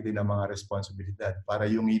paghahati-hati din ng mga responsibilidad para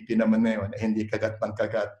yung ngipin naman na yun hindi kagat ng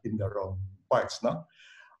kagat in the wrong parts, no?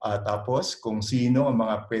 Tapos, kung sino ang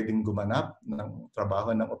mga pwedeng gumanap ng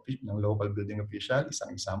trabaho ng local building official, isang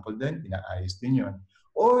example din, inaayos din yun.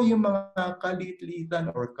 O yung mga kalit-litan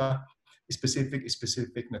or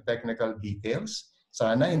specific na technical details,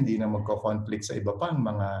 sana hindi na magko-conflict sa iba pang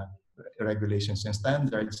mga regulations and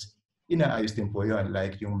standards, inaayos din po yun.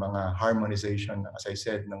 Like yung mga harmonization, as I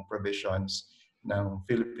said, ng provisions ng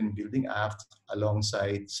Philippine Building Act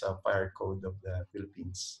alongside sa Fire Code of the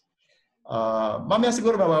Philippines. Mamaya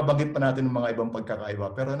siguro mababanggit pa natin ng mga ibang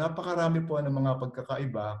pagkakaiba, pero napakarami po ng mga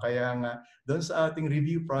pagkakaiba. Kaya nga, doon sa ating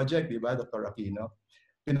review project, di ba, Dr. Aquino,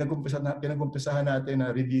 pinagumpisahan natin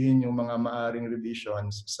na reviewin yung mga maaring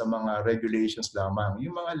revisions sa mga regulations lamang.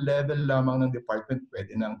 Yung mga level lamang ng department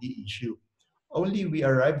pwede nang i-issue. Only we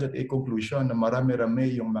arrived at a conclusion na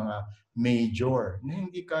marami-rami yung mga major na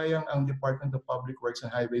hindi kayang ang Department of Public Works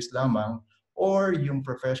and Highways lamang or yung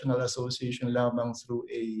professional association lamang through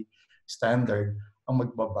a standard ang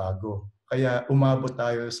magbabago. Kaya umabot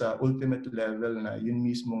tayo sa ultimate level na yun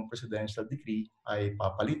mismong presidential decree ay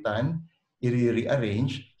papalitan,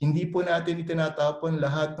 i-rearrange. Hindi po natin itinatapon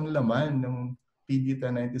lahat ng laman ng PD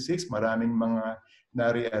 1096. Maraming mga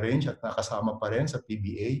na-rearrange at nakasama pa rin sa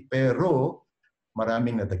PBA. Pero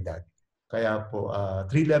maraming nadagdag. Kaya po,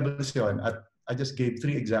 3 levels yun. At I just gave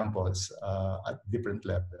 3 examples at different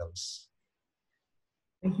levels.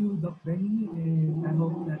 Thank you, Doc Benny, and I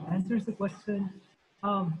hope that answers the question.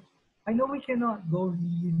 I know we cannot go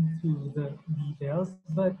into the details,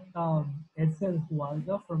 but Edsel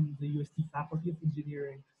Hualga from the UST Faculty of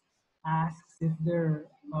Engineering asks if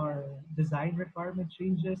there are design requirement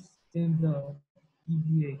changes in the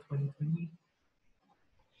PBA 2020.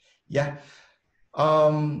 Yeah.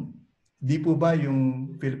 Di po ba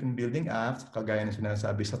yung Philippine Building Act, kagaya ng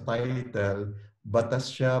sinasabi sa title, batas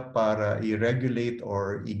siya para i-regulate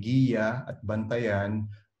or igiya at bantayan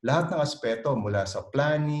lahat ng aspeto mula sa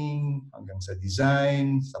planning hanggang sa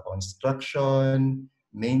design, sa construction,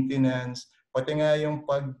 maintenance, pati nga yung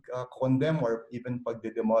pag-condemn or even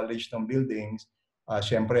pag-demolish ng buildings,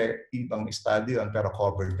 syempre ibang study yun pero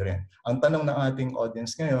covered rin. Ang tanong ng ating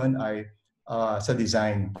audience ngayon ay sa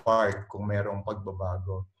design part kung merong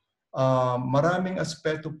pagbabago. Maraming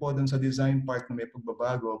aspeto po dun sa design part na may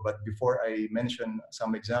pagbabago, but before I mention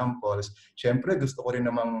some examples, syempre gusto ko rin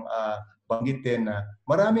namang banggitin na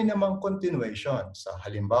marami namang continuation. Sa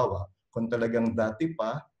halimbawa, kung talagang dati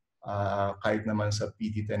pa, kahit naman sa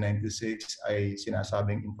PD 1096 ay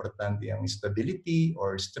sinasabing importante ang stability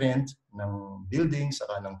or strength ng building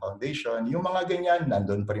saka ng foundation, yung mga ganyan,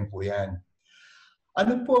 nandun pa rin po yan.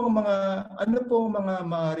 Ano po ang mga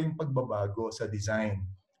maaaring pagbabago sa design?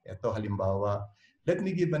 Ito halimbawa, let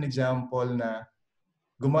me give an example na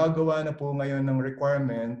gumagawa na po ngayon ng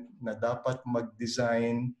requirement na dapat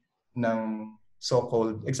mag-design ng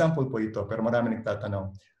so-called, example po ito, pero marami nagtatanong.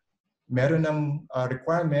 Meron ng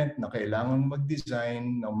requirement na kailangan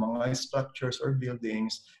mag-design ng mga structures or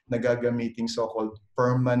buildings na gagamiting so-called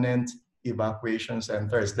permanent evacuation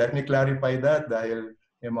centers. Let me clarify that dahil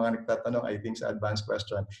may mga nagtatanong, I think, sa advanced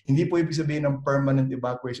question. Hindi po ibig sabihin ng permanent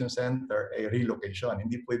evacuation center ay relocation.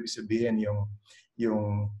 Hindi po ibig sabihin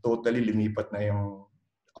yung totally lumipat na yung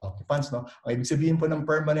occupants. No? Ang ibig sabihin po ng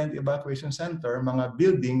permanent evacuation center, mga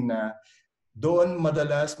building na Doon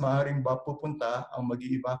madalas maaaring pupunta ang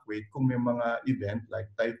mag-evacuate kung may mga event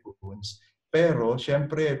like typhoons. Pero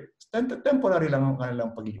syempre, temporary lang ang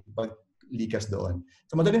kanilang paglikas doon.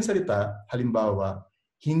 Sa madaling salita, halimbawa,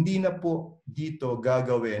 hindi na po dito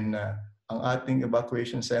gagawin na ang ating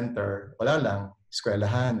evacuation center, wala lang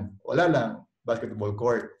eskwelahan, wala lang basketball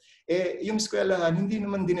court. Yung eskwelahan, hindi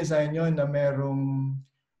naman dinesign yun na merong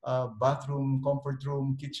bathroom, comfort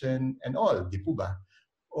room, kitchen, and all. Di po ba?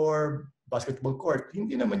 Or basketball court.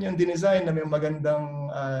 Hindi naman yung dinesign na may magandang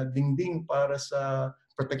dingding para sa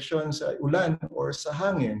protection sa ulan or sa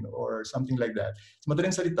hangin or something like that. Sa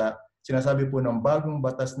madaling salita, sinasabi po ng bagong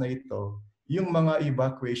batas na ito, yung mga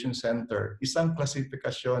evacuation center, isang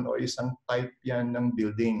klasifikasyon o isang type yan ng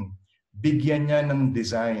building. Bigyan niya ng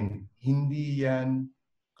design. Hindi yan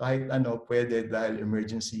kahit ano pwede dahil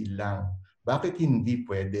emergency lang. Bakit hindi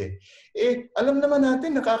pwede? Alam naman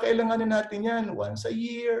natin, nakakailanganin natin yan once a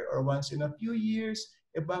year or once in a few years.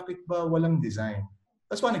 Bakit ba walang design?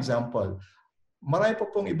 That's one example. Marami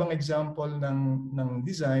po pong ibang example ng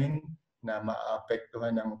design na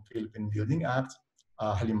maapektuhan ng Philippine Building Act.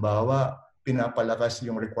 Halimbawa, pinapalakas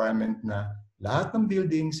yung requirement na lahat ng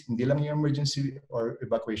buildings, hindi lang yung emergency or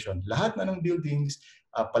evacuation, lahat na ng buildings,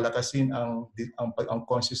 palakasin ang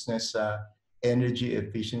consciousness sa energy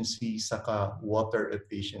efficiency saka water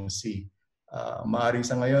efficiency. Maaring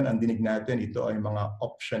sa ngayon, ang dinig natin, ito ay mga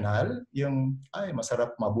optional, yung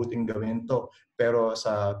masarap, mabuting gawin to. Pero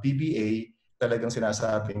sa PBA, talagang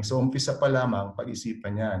sinasabing, so umpisa pa lamang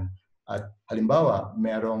pag-isipan yan. At halimbawa,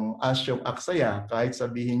 merong asyong aksaya, kahit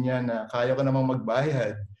sabihin niya na kaya ko namang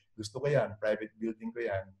magbayad, gusto ko yan, private building ko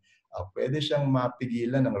yan, pwede siyang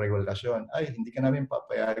mapigilan ng regulasyon. Hindi ka namin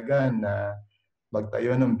papayagan na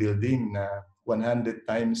magtayo ng building na 100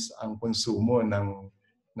 times ang konsumo ng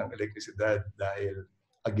elektrisidad dahil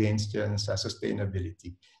against yan sa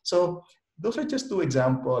sustainability. So, those are just two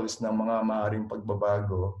examples ng mga maaaring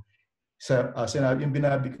pagbabago. Yung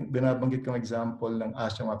binabanggit kong example ng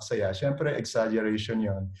asyong aksaya, syempre exaggeration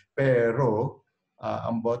yon. Pero,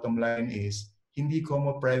 ang bottom line is, hindi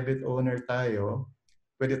como private owner tayo,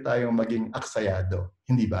 pwede tayong maging aksayado.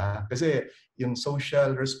 Hindi ba? Kasi yung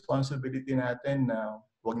social responsibility natin na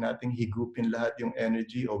wag nating higupin lahat yung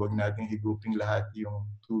energy o wag nating higupin lahat yung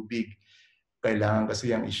tubig. Kailangan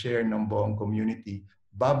kasi yung i-share ng buong community.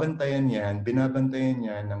 Babantayan yan, binabantayan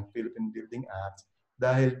yan ng Philippine Building Act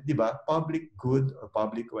dahil, di ba, public good or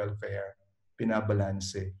public welfare,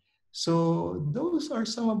 pinabalanse. So, those are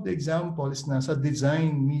some of the examples na sa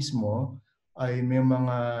design mismo ay may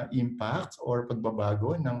mga impact or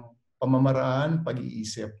pagbabago ng pamamaraan,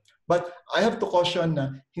 pag-iisip. But I have to caution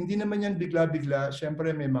na hindi naman yan bigla-bigla.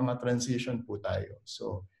 Siyempre may mga transition po tayo.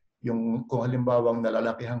 So kung halimbawang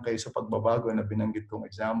nalalakihan kayo sa pagbabago na binanggit kong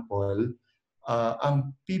example,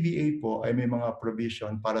 ang PBA po ay may mga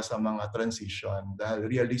provision para sa mga transition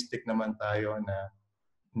dahil realistic naman tayo na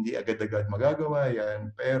hindi agad-agad magagawa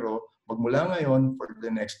yan. Pero magmula ngayon for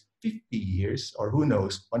the next 50 years or who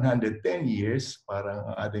knows, 110 years,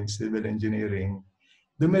 parang ang ating civil engineering,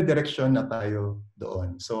 dumidireksyon na tayo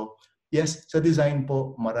doon. So, yes, sa design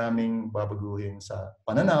po, maraming babaguhin sa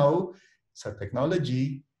pananaw, sa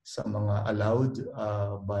technology, sa mga allowed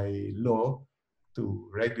by law to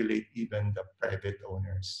regulate even the private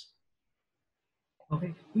owners.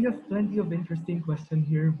 Okay, we have plenty of interesting questions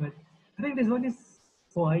here, but I think this one is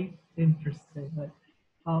quite interesting.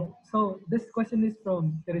 So this question is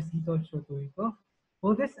from Teresito Chotoito.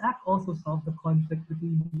 Will this act also solve the conflict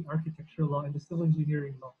between the architecture law and the civil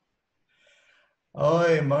engineering law?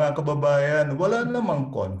 Oy, mga kababayan, wala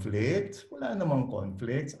namang conflict. Wala namang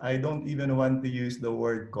conflict. I don't even want to use the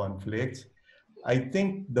word conflict. I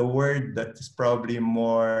think the word that is probably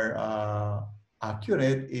more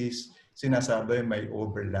accurate is sinasabi may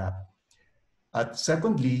overlap. At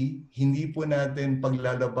secondly, hindi po natin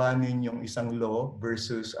paglalabanin yung isang law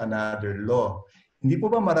versus another law. Hindi po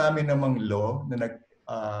ba marami namang law na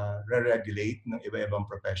nag-regulate ng iba-ibang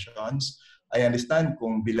professions? I understand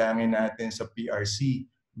kung bilangin natin sa PRC,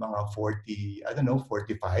 mga 45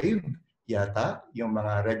 yata, yung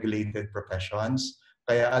mga regulated professions.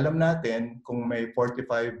 Kaya alam natin kung may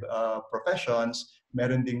 45 professions,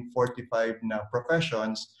 meron ding 45 na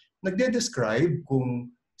professions, nagde-describe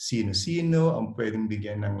kung sino-sino ang pwedeng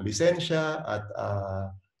bigyan ng lisensya at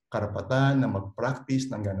karapatan na mag-practice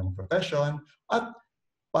ng ganong profession at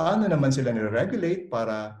paano naman sila nire-regulate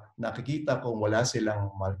para nakikita kung wala silang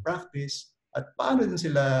malpractice at paano din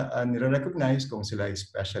sila nire-recognize kung sila ay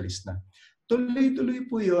specialist na. Tuloy-tuloy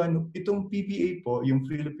po yun. Itong PBA po, yung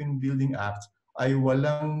Philippine Building Act, ay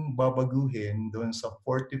walang babaguhin doon sa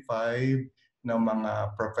 45 ng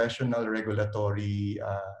mga professional regulatory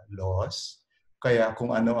laws. Kaya kung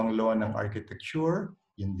ano ang law ng architecture,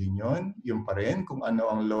 yun din yun pa rin. Kung ano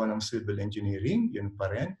ang law ng civil engineering, yun pa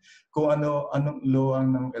rin. Kung anong law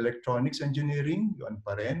ng electronics engineering, yun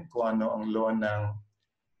pa rin. Kung ano ang law ng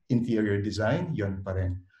interior design, yun pa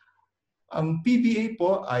rin. Ang PBA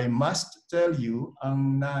po, I must tell you,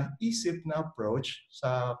 ang naisip na approach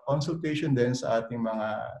sa consultation din sa ating mga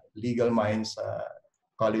legal minds sa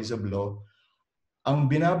College of Law, ang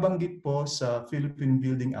binabanggit po sa Philippine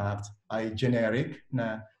Building Act ay generic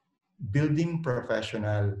na building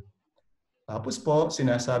professional. Tapos po,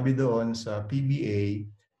 sinasabi doon sa PBA,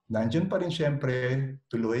 nandiyan pa rin siyempre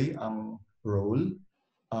tuloy ang role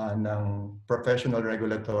ng Professional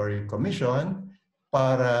Regulatory Commission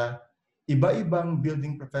para iba-ibang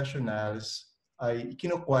building professionals ay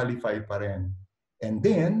kino-qualify pa rin. And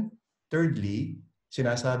then, thirdly,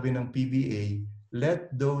 sinasabi ng PBA,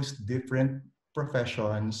 let those different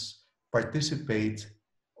professions participate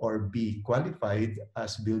or be qualified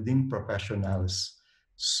as building professionals.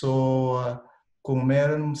 So, kung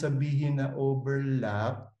meron sabihin na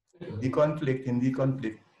overlap, hindi conflict,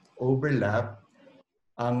 overlap,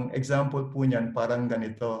 ang example po niyan parang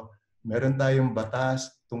ganito. Meron tayong batas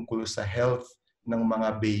tungkol sa health ng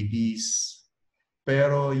mga babies.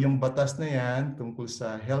 Pero yung batas na yan tungkol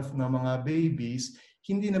sa health ng mga babies,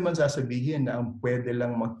 hindi naman sasabihin na ang pwede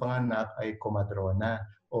lang magpanganak ay komadrona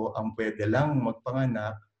o ang pwede lang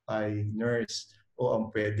magpanganak ay nurse o ang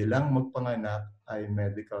pwede lang magpanganak ay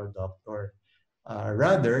medical doctor.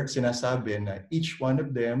 Rather, sinasabi na each one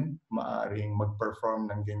of them maaring mag-perform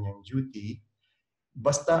ng ganyang duty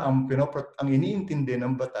basta ang iniintindi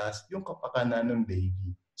ng batas, yung kapakanan ng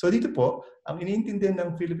baby. So dito po, ang iniintindi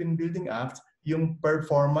ng Philippine Building Act, yung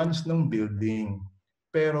performance ng building.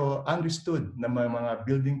 Pero understood ng mga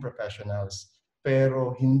building professionals.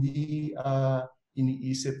 Pero hindi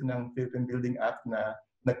iniisip ng Philippine Building Act na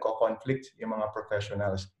nagko-conflict yung mga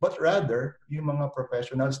professionals. But rather, yung mga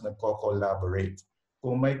professionals nagko-collaborate.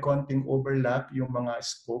 Kung may konting overlap yung mga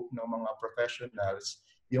scope ng mga professionals,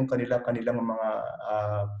 yung kanilang mga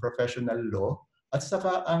professional law, at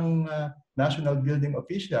saka ang National Building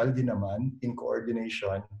Official din naman, in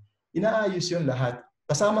coordination, inaayos yun lahat.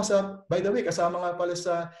 Kasama by the way, kasama nga pala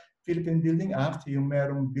sa Philippine Building Act, yung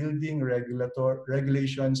merong Building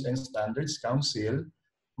Regulations and Standards Council,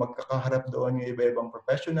 magkakaharap doon yung iba-ibang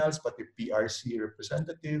professionals, pati PRC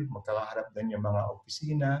representative, magkakaharap doon yung mga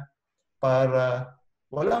opisina, para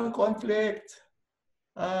walang conflict.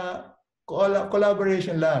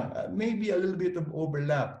 Collaboration lang. Maybe a little bit of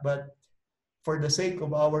overlap, but for the sake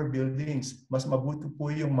of our buildings, mas mabuti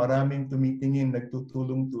po yung maraming tumitingin,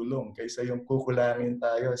 nagtutulong-tulong kaysa yung kukulangin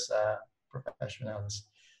tayo sa professionals.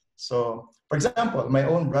 So, for example, my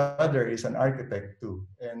own brother is an architect too.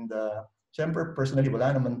 And syempre, personally,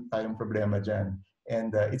 wala naman tayong problema dyan.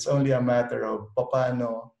 And it's only a matter of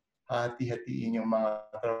paano hati-hatiin yung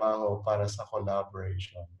mga trabaho para sa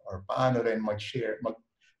collaboration or paano rin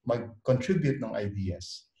mag-contribute ng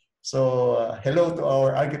ideas. So, hello to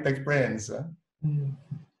our architect friends.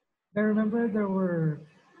 I remember there were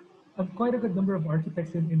quite a good number of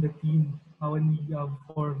architects in the team when we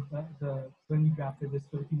formed when we drafted this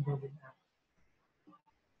Philippine Building Act.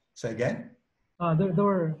 Say again? There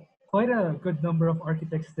were quite a good number of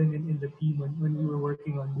architects then in the team when we were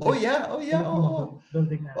working on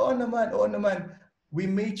Building Act. Oo naman. We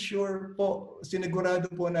made sure po, sinigurado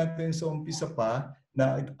po natin sa umpisa pa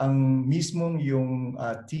na ang mismong yung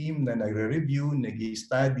team na nagre-review,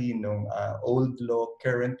 nag-i-study ng old law,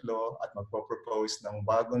 current law, at magpo-propose ng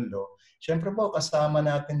bagong law. Siyempre po, kasama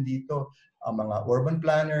natin dito ang mga urban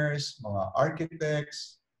planners, mga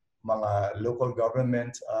architects, mga local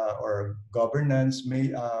government or governance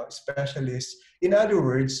specialists. In other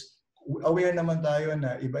words, aware naman tayo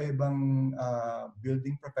na iba-ibang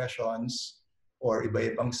building professions or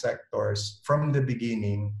iba-ibang sectors from the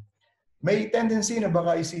beginning, may tendency na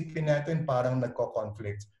baka isipin natin parang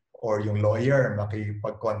nagko-conflict or yung lawyer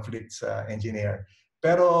makipag-conflict sa engineer.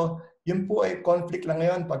 Pero yun po ay conflict lang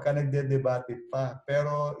ngayon pagka nagde-debate pa.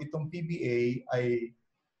 Pero itong PBA ay,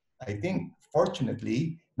 I think,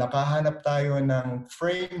 fortunately, nakahanap tayo ng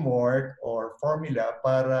framework or formula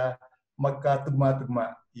para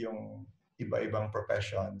magkatugma-tugma yung iba-ibang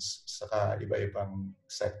professions saka iba-ibang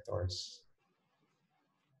sectors.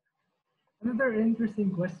 Another interesting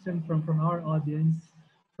question from our audience,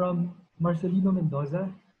 from Marcelino Mendoza.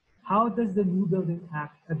 How does the new Building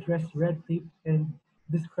Act address red tape and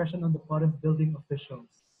discretion on the part of building officials?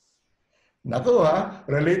 Naku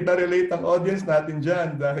relate na relate ang audience natin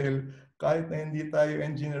dyan dahil kahit na hindi tayo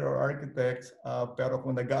engineer or architect, pero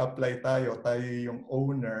kung nag-a-apply tayo yung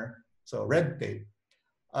owner, so red tape.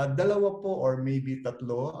 Dalawa po or maybe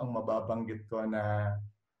tatlo ang mababanggit ko na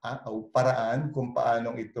paraan kung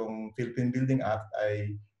paanong itong Philippine Building Act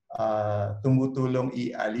ay tumutulong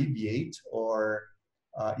i-alleviate or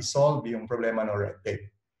isolve yung problema ng red tape.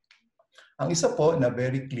 Ang isa po na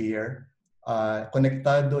very clear,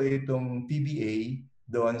 konektado itong PBA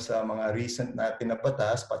doon sa mga recent natin na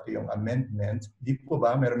batas, pati yung amendment. Di po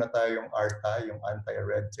ba, meron na tayong ARTA, yung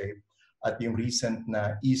anti-red tape, at yung recent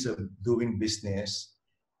na ease of doing business.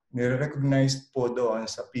 Nire-recognize po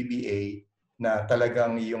doon sa PBA na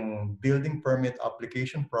talagang yung building permit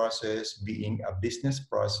application process being a business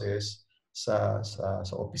process sa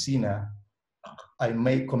opisina ay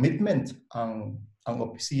may commitment ang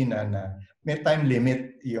opisina na may time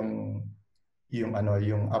limit yung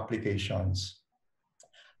applications.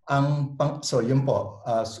 So yun po.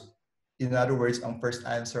 In other words, ang first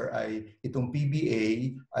answer ay itong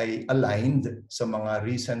PBA ay aligned sa mga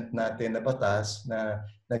recent natin na batas na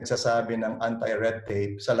nagsasabi ng anti-red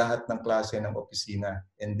tape sa lahat ng klase ng opisina,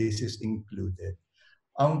 and this is included.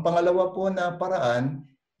 Ang pangalawa po na paraan,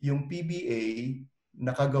 yung PBA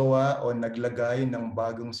nakagawa o naglagay ng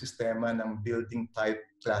bagong sistema ng building type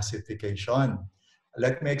classification.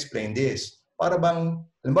 Let me explain this. Para bang,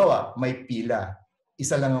 halimbawa, may pila.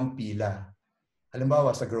 Isa lang ang pila.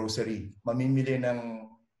 Halimbawa, sa grocery, mamimili ng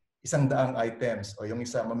 100 items o yung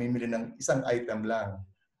isa mamimili ng isang item lang.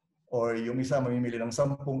 Or yung isa mamimili ng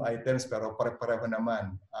 10 items pero pare-pareho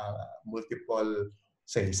naman. Multiple,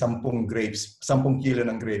 say, 10 grapes, 10 kilo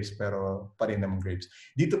ng grapes pero pa rin naman grapes.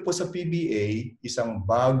 Dito po sa PBA, isang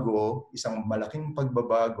malaking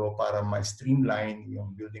pagbabago para ma-streamline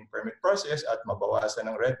yung building permit process at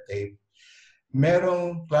mabawasan ng red tape.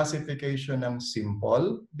 Merong classification ng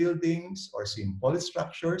simple buildings or simple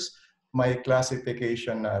structures, may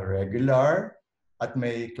classification na regular, at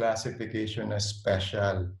may classification na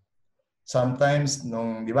special. Sometimes,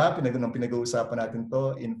 di ba, nung pinag-uusapan natin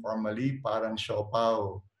to informally, parang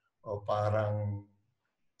siopaw o parang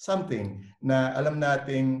something na alam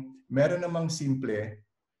nating meron namang simple,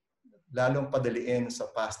 lalong padaliin sa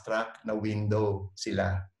fast track na window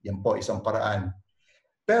sila. Yan po, isang paraan.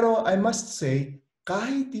 Pero I must say,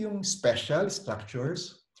 kahit yung special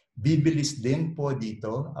structures, bibilis din po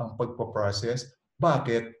dito ang pagpo-process.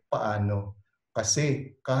 Bakit? Paano?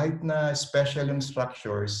 Kasi kahit na special yung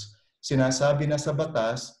structures, sinasabi na sa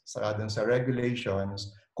batas, saka dun sa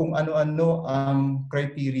regulations, kung ano-ano ang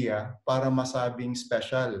criteria para masabing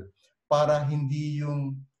special. Para hindi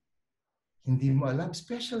mo alam,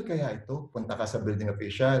 special kaya ito? Punta ka sa building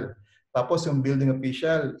official. Tapos yung building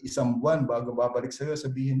official, isang buwan bago babalik sa'yo,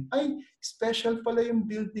 sabihin, ay, special pala yung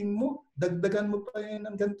building mo. Dagdagan mo pa yan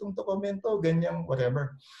ng gantong dokumento, ganyang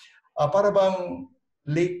whatever. Para bang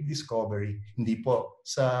late discovery? Hindi po.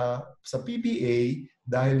 Sa PBA,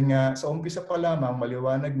 dahil nga sa umpisa pa lamang,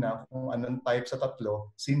 maliwanag na kung anong type sa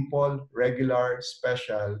tatlo, simple, regular,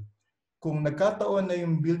 special. Kung nagkataon na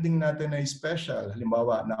yung building natin ay special,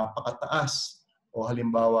 halimbawa, napakataas, o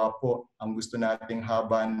halimbawa po, ang gusto nating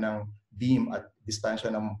haba ng beam at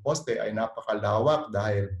distansya ng poste ay napakalawak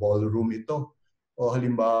dahil ballroom ito. O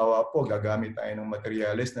halimbawa po, gagamit tayo ng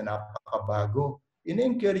materials na napakabago.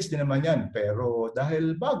 In-encourage din naman yan, pero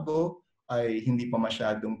dahil bago ay hindi pa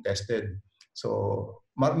masyadong tested. So,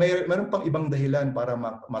 mayroon pang ibang dahilan para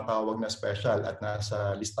matawag na special at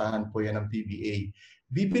nasa listahan po yan ng PBA.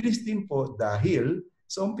 Bibilis din po dahil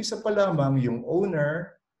sa umpisa pa lamang yung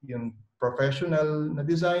owner, yung professional na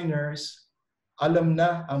designers, alam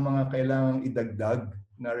na ang mga kailangang idagdag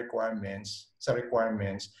na requirements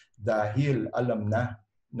dahil alam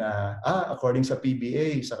na according sa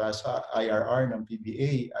PBA, saka sa IRR ng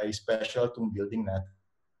PBA ay special tong building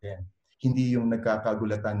natin. Hindi yung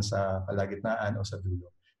nagkakagulatan sa kalagitnaan o sa dulo.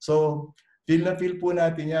 So, feel na feel po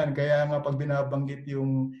natin yan. Kaya nga pag binabanggit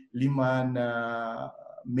yung 5 na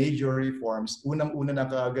major reforms, unang-una na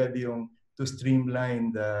kaagad yung to streamline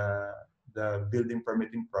the building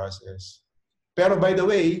permitting process. Pero by the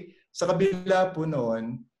way, sa kabila po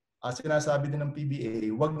noon, sinasabi din ng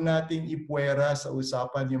PBA, wag nating ipuwera sa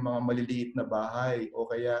usapan yung mga maliliit na bahay o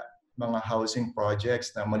kaya mga housing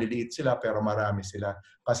projects na maliliit sila pero marami sila.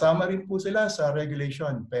 Kasama rin po sila sa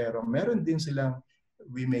regulation pero meron din silang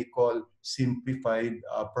we may call simplified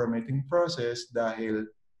permitting process dahil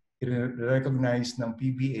i-recognize ng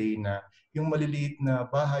PBA na yung maliliit na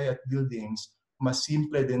bahay at buildings, mas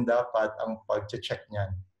simple din dapat ang pag-check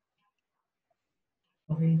niyan.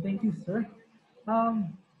 Okay, thank you, sir.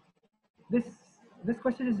 This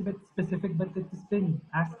question is a bit specific, but it's been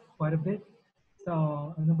asked quite a bit.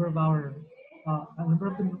 So a number of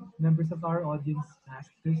the members of our audience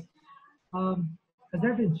asked this. Has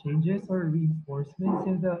there been changes or reinforcements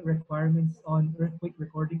in the requirements on earthquake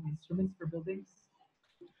recording instruments for buildings?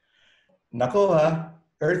 Nako ha,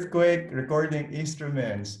 Earthquake Recording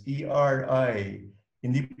Instruments, ERI.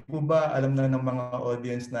 Hindi po ba alam na ng mga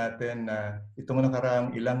audience natin na itong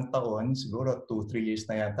nakaraang ilang taon, siguro 2-3 years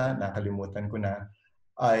na yata, nakalimutan ko na,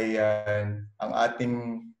 ay ang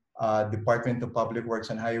ating Department of Public Works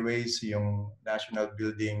and Highways, yung National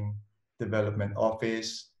Building Development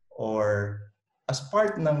Office, or as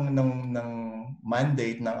part ng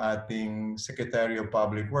mandate ng ating Secretary of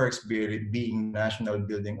Public Works, being National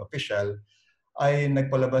Building Official, ay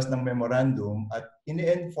nagpalabas ng memorandum at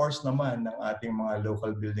ini-enforce naman ng ating mga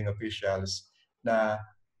local building officials na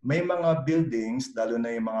may mga buildings, lalo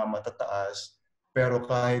na yung mga matataas, pero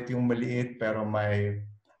kahit yung maliit pero may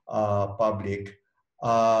public,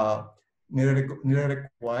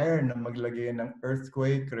 nire-require na maglagay ng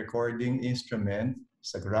earthquake recording instrument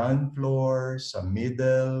sa ground floor, sa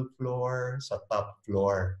middle floor, sa top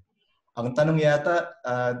floor. Ang tanong yata,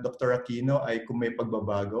 Dr. Aquino, ay kung may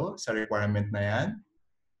pagbabago sa requirement na yan.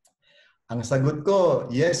 Ang sagot ko,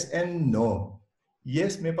 yes and no.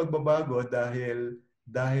 Yes, may pagbabago dahil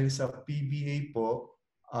sa PBA po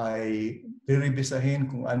ay revisahin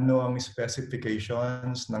kung ano ang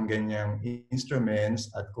specifications ng ganyang instruments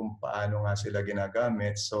at kung paano nga sila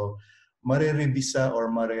ginagamit. So, marirevisa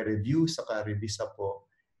or marireview sa karevisa po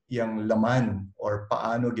yung laman or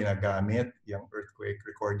paano ginagamit yung earthquake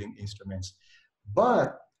recording instruments.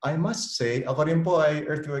 But I must say, ako rin po ay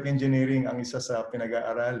earthquake engineering ang isa sa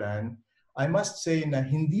pinag-aaralan. I must say na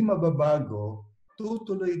hindi mababago,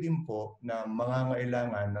 tutuloy din po na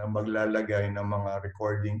mangangailangan na maglalagay ng mga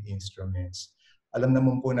recording instruments. Alam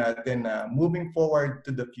naman po natin na moving forward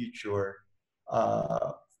to the future,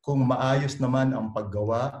 kung maayos naman ang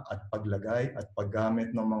paggawa at paglagay at paggamit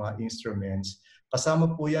ng mga instruments,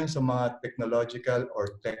 kasama po yan sa mga technological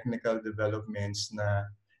or technical developments na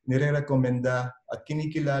nire-rekomenda at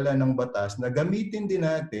kinikilala ng batas na gamitin din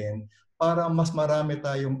natin para mas marami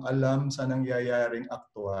tayong alam sa nangyayaring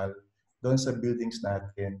aktual doon sa buildings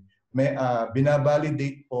natin. May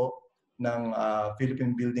binabalidate po ng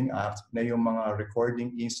Philippine Building Act na yung mga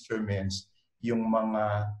recording instruments, yung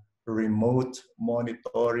mga remote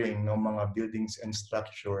monitoring ng mga buildings and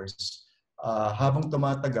structures. Habang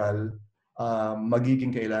tumatagal,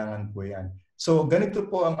 magiging kailangan po yan. So, ganito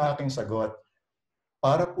po ang aking sagot.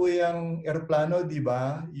 Para po yung aeroplano, di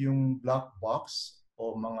ba, yung black box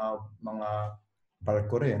o mga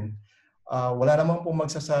barko rin, wala naman po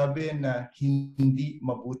magsasabi na hindi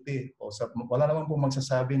mabuti o wala naman po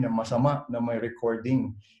magsasabi na masama na may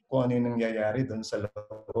recording kung ano yung nangyayari doon sa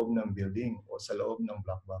loob ng building o sa loob ng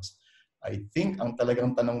black box. I think ang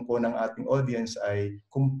talagang tanong po ng ating audience ay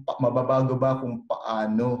kung mababago ba kung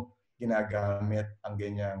paano ginagamit ang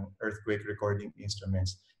ganyang earthquake recording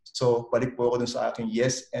instruments. So, balik po ako dun sa aking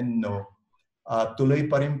yes and no.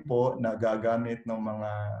 Tuloy pa rin po na gagamit ng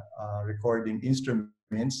mga recording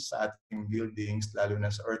instruments sa ating buildings, lalo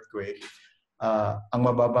na sa earthquake. Ang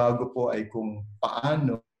mababago po ay kung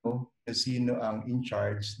paano, sino ang in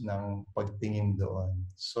charge ng pagtingin doon.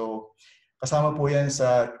 So, kasama po yan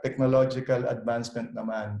sa technological advancement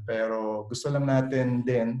naman. Pero gusto lang natin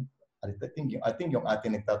din, I think yung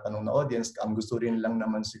ating nagtatanong na audience, ang gusto rin lang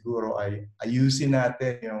naman siguro ay ayusin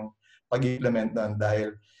natin yung pag-implement doon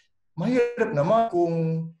dahil mahirap naman kung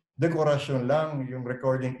dekorasyon lang yung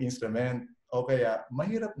recording instrument. O kaya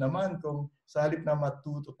mahirap naman kung sa halip na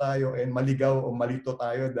matuto tayo and maligaw o malito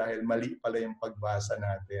tayo dahil mali pala yung pagbasa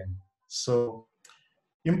natin. So,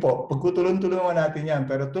 yun po, pagkutulong-tulungan natin yan.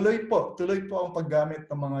 Pero tuloy po ang paggamit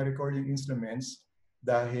ng mga recording instruments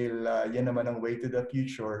dahil yan naman ang way to the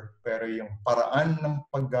future. Pero yung paraan ng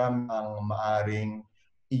paggamit ang maaring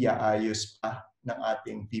iaayos pa ng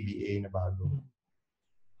ating PBA na bago.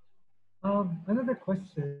 Another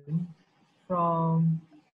question from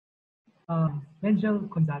Angel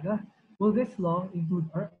Gonzaga. Will this law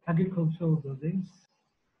include agricultural buildings?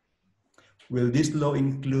 Will this law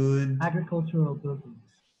include agricultural buildings?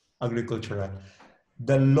 Agricultural.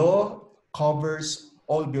 The law covers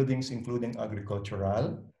all buildings including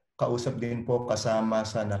agricultural. Kausap din po kasama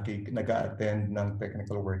sa nag-a-attend ng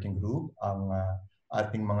technical working group ang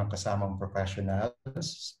ating mga kasamang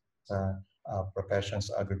professionals sa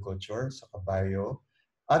professions sa agriculture, sa kabayo.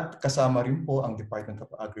 At kasama rin po ang Department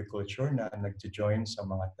of Agriculture na nag-join sa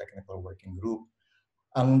mga technical working group.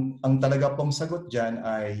 Ang talaga pong sagot dyan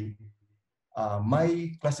ay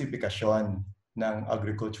may klasifikasyon ng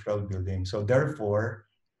agricultural building. So therefore,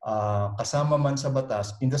 kasama man sa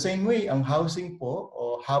batas, in the same way, ang housing po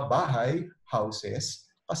o bahay, houses,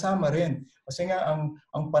 kasama rin. Kasi nga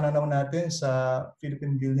ang pananaw natin sa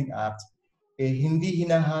Philippine Building Act, hindi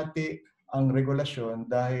hinahati ang regulasyon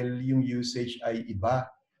dahil yung usage ay iba.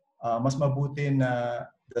 Mas mabuti na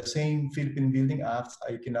the same Philippine Building Acts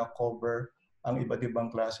ay kina-cover ang iba't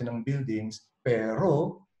ibang klase ng buildings,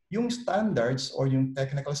 pero yung standards or yung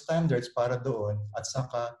technical standards para doon at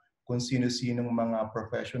saka kung sino-sinong mga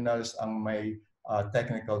professionals ang may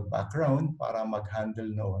technical background para mag-handle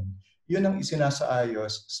noon, yun ang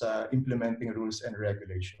isinasaayos sa implementing rules and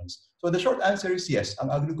regulations. So the short answer is yes,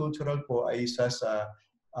 ang agricultural po ay isa sa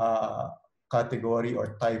category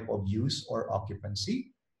or type of use or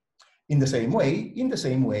occupancy. In the same way,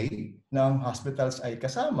 ng hospitals ay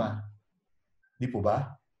kasama, di po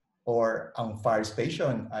ba? Or ang fire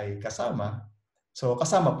station ay kasama. So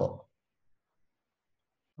kasama po.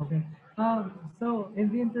 Okay. So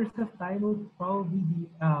in the interest of time, we'll probably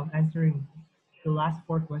be answering the last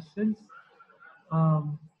 4 questions.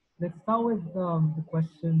 Let's start with the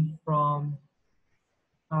question from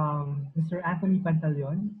Mr. Anthony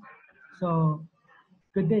Pantaleon. So,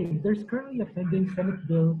 good day. There's currently a pending Senate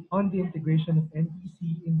bill on the integration of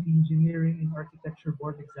NTC in the Engineering and Architecture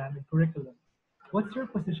Board exam and curriculum. What's your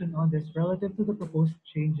position on this relative to the proposed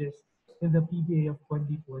changes in the PBA of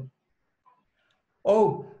 2020?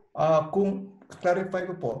 Kung clarify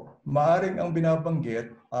ko po, maaring ang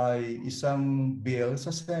binabanggit ay isang bill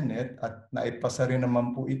sa Senate at naipasa rin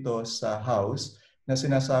naman po ito sa House na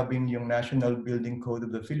sinasabing yung National Building Code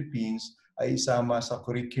of the Philippines ay isama sa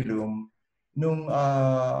curriculum nung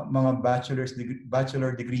mga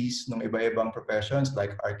bachelor degrees ng iba-ibang professions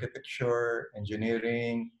like architecture,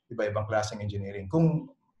 engineering, iba-ibang klaseng engineering.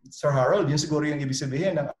 Kung Sir Harold, yun siguro yung ibig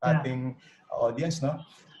sabihin ng ating audience, no?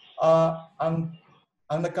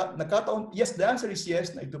 Ang nagkataon, yes, the answer is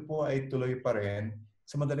yes, na ito po ay tuloy pa rin.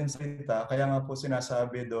 Sa madaling salita, kaya nga po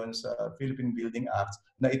sinasabi doon sa Philippine Building Act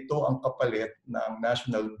na ito ang kapalit ng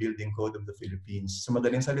National Building Code of the Philippines. Sa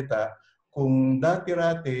madaling salita, kung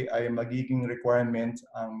dati-rati ay magiging requirement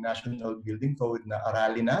ang National Building Code na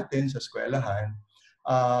aralin natin sa eskwelahan,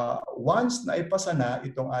 once na ipasa na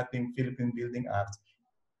itong ating Philippine Building Act,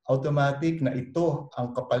 automatic na ito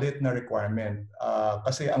ang kapalit na requirement.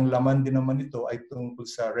 Kasi ang laman din naman ito ay tungkol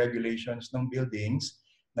sa regulations ng buildings.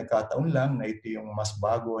 Nagkataon lang na ito yung mas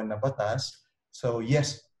bago na batas. So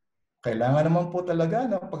yes, kailangan naman po talaga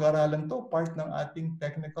na pag-aralan to, part ng ating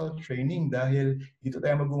technical training dahil dito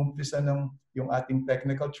tayo mag-uumpisa ng yung ating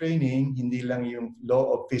technical training, hindi lang yung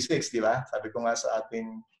law of physics, di ba? Sabi ko nga sa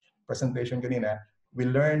ating presentation kanina, we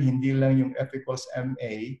learn hindi lang yung F equals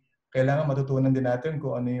MA, kailangan matutunan din natin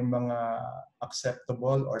kung ano yung mga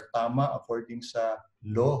acceptable or tama according sa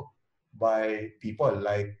law by people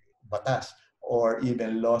like batas or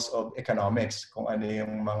even laws of economics, kung ano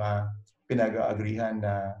yung mga pinag-aagrihan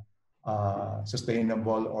na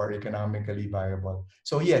sustainable or economically viable.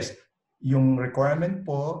 So yes, yung requirement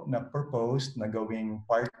po na proposed na gawing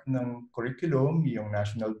part ng curriculum, yung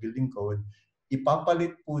National Building Code,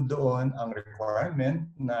 ipapalit po doon ang requirement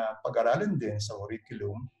na pag-aralan din sa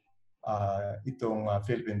curriculum itong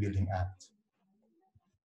Philippine Building Act.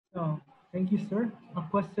 So, thank you, sir. A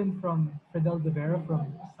question from Fidel De Vera from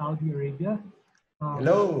Saudi Arabia.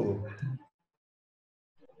 Hello.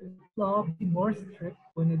 Law be more strict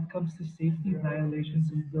when it comes to safety violations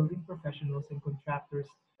in building professionals and contractors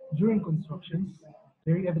during constructions.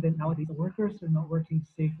 Very evident nowadays, the workers are not working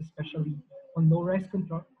safe, especially on low-rise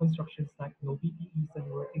constructions like no PPEs and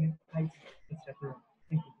working at heights, etc.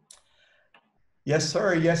 Thank you. Yes,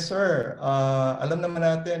 sir. Yes, sir. Alam naman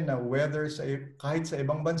natin na whether kahit sa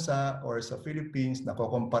ibang bansa or sa Philippines,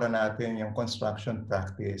 nakukumpara natin yung construction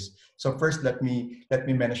practice. So first, let me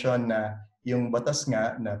mention na yung batas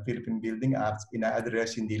nga na Philippine Building Act,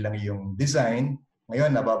 ina-address hindi lang yung design.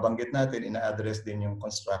 Ngayon, nababanggit natin, ina-address din yung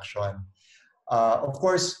construction. Of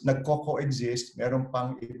course, nagko-coexist. Meron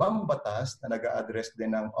pang ibang batas na nag-a-address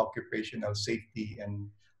din ng occupational safety and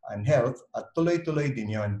health at tuloy-tuloy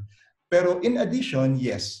din yon. Pero in addition,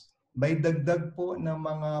 yes, may dagdag po ng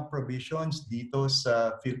mga provisions dito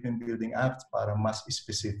sa Philippine Building Act para mas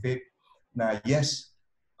specific na yes,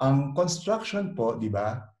 ang construction po, di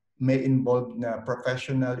ba, may involve na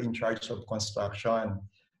professional in charge of construction.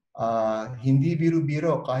 Hindi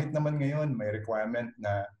biro-biro, kahit naman ngayon may requirement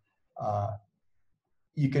na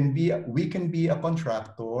we can be a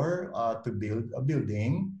contractor to build a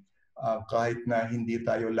building. Kahit na hindi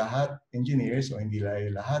tayo lahat engineers o hindi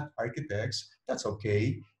tayo lahat architects, that's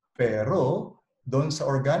okay. Pero doon sa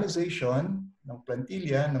organization ng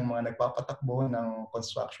plantilla ng mga nagpapatakbo ng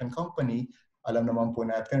construction company, alam naman po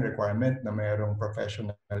natin requirement na mayroong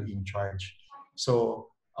professional in charge. So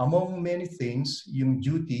among many things, yung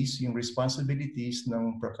duties, yung responsibilities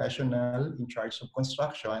ng professional in charge of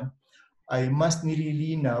construction ay mas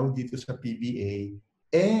nililinaw dito sa PBA.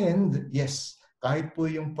 And yes, kahit po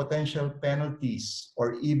yung potential penalties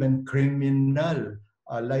or even criminal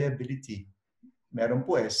liability, meron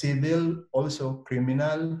po civil, also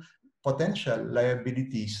criminal, potential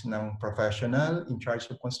liabilities ng professional in charge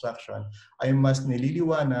of construction ay mas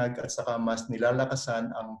nililiwanag at saka mas nilalakasan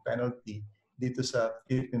ang penalty dito sa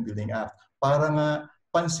Philippine Building Act. Para nga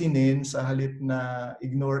pansinin sa halip na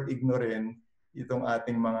ignorin itong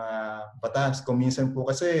ating mga batas. Kung minsan po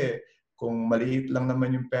kasi kung maliit lang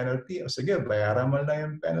naman yung penalty, o sige, bayaran mo lang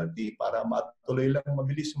yung penalty para matuloy lang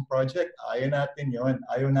mabilis yung project. Ayaw natin yon.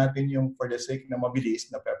 Ayaw natin yung for the sake na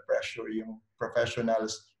mabilis na pressure yung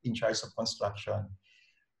professionals in charge of construction.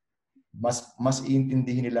 Mas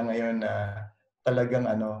iintindihin nila ngayon na talagang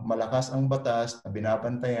malakas ang batas na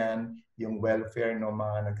binabantayan yung welfare ng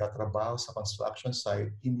mga nagtatrabaho sa construction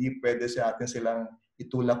site. Hindi pwede sa atin silang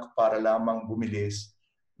itulak para lamang bumilis.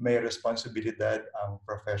 May responsibilidad ang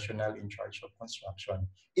professional in charge of construction.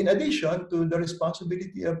 In addition to the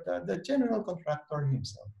responsibility of the general contractor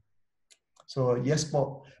himself. So yes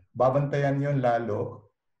po, babantayan yon lalo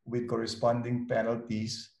with corresponding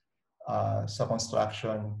penalties sa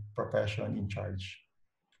construction professional in charge.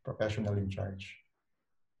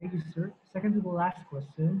 Thank you, sir. Second to the last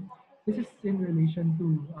question. This is in relation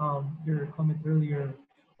to your comment earlier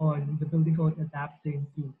on the building code adapting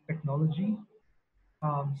to technology.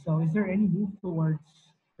 So is there any move towards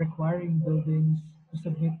requiring buildings to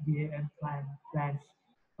submit BAM plans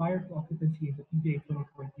prior to occupancy in the PBA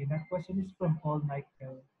 2020? And that question is from Paul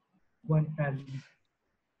Michael, One Family.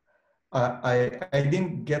 I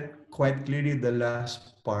didn't get quite clearly the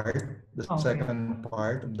last part, the second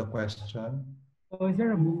part of the question. So is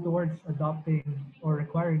there a move towards adopting or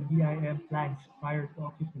requiring BIM plans prior to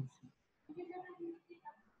occupancy?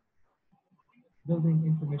 Building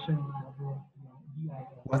information model, BIM.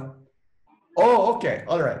 What? Oh, okay.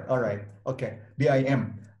 All right. Okay.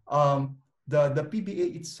 BIM. The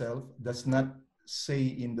PBA itself does not say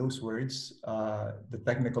in those words the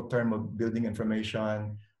technical term of building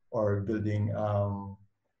information or building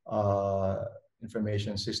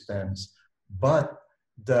information systems, but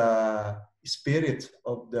the spirit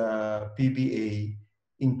of the PBA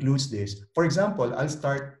includes this. For example, I'll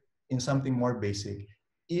start in something more basic.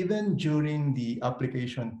 Even during the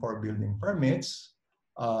application for building permits,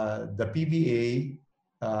 the PBA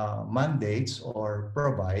mandates or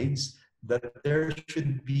provides that there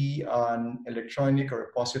should be an electronic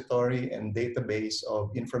repository and database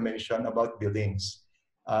of information about buildings.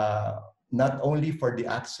 Not only for the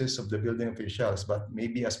access of the building officials, but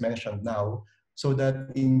maybe as mentioned now, so that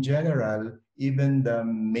in general, even the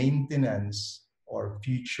maintenance or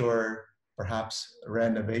future, perhaps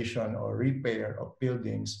renovation or repair of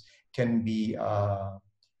buildings can be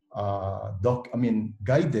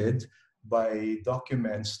guided by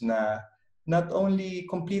documents na not only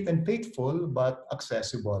complete and faithful, but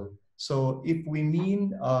accessible. So if we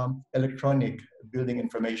mean electronic building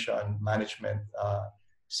information management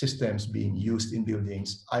systems being used in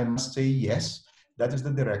buildings, I must say yes, that is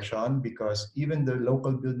the direction, because even the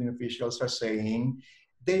local building officials are saying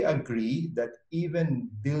they agree that even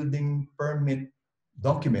building permit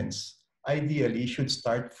documents ideally should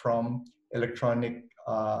start from electronic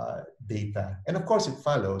data. And of course, it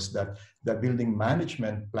follows that the building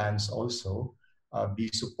management plans also be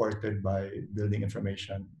supported by building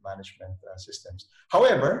information management systems.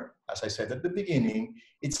 However, as I said at the beginning,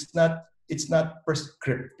 it's not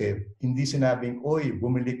prescriptive. Hindi sinabing, oy,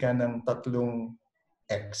 bumili ka ng tatlong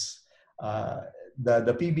X.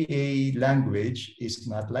 The PBA language is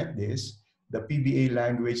not like this. The PBA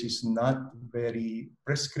language is not very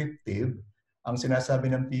prescriptive. Ang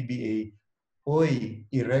sinasabi ng PBA, oy,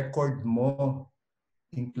 i-record mo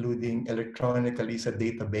including electronically sa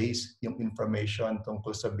database yung information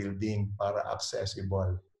tungkol sa building para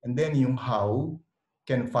accessible. And then yung how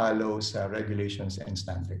can follow sa regulations and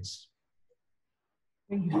standards.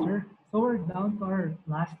 Thank you, sir. So we're down to our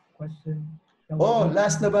last question. Oh,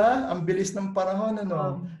 last na ba? Ang bilis ng panahon,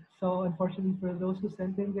 ano? So unfortunately for those who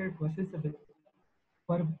sent in their questions a bit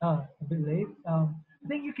late, I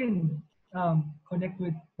think you can connect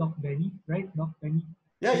with Doc Benny, right? Doc Benny.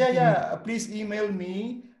 Yeah. Please email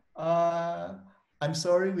me. I'm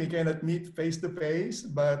sorry we cannot meet face to face,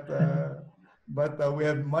 but we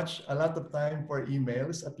have a lot of time for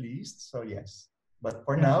emails at least. So yes. But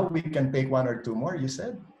for now, we can take one or two more. You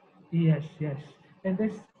said. Yes. And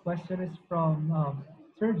this question is from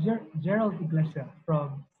Sir Gerald Iglesias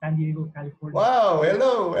from San Diego, California. Wow!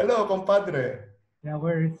 Hello, compadre. Yeah,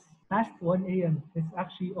 where it's past 1 a.m. It's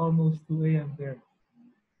actually almost 2 a.m. there.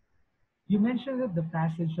 You mentioned that the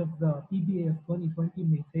passage of the PBA of 2020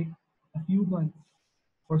 may take a few months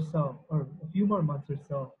or so, or a few more months or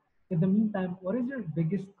so. In the meantime, what is your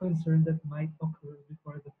biggest concern that might occur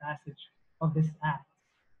before the passage of this act?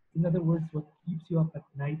 In other words, what keeps you up at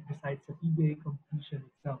night besides the PBA completion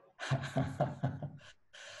itself?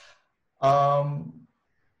 um,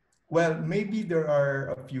 well, maybe there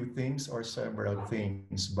are a few things or several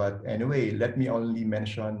things, but anyway, let me only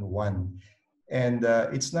mention one. And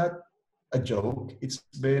it's not a joke, it's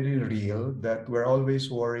very real that we're always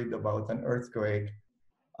worried about an earthquake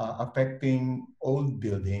affecting old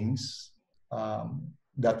buildings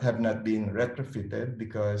that have not been retrofitted,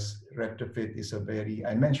 because retrofit is a very,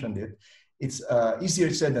 I mentioned it, it's easier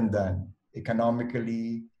said than done.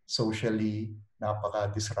 Economically, socially,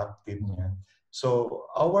 napaka-disruptive niya. So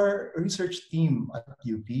our research team at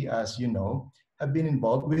UP, as you know, have been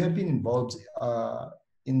involved. We have been involved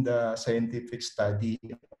in the scientific study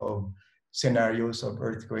of scenarios of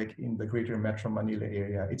earthquake in the Greater Metro Manila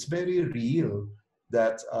area. It's very real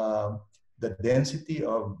that the density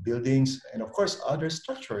of buildings and of course other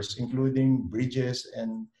structures, including bridges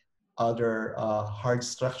and other hard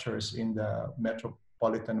structures in the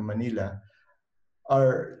metropolitan Manila,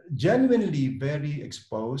 are genuinely very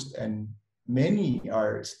exposed, and many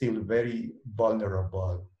are still very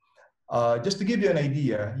vulnerable. Just to give you an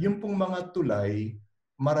idea, yung pong mga tulay,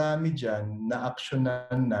 marami dyan na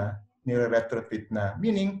aksyonan na, nire-retrofit na.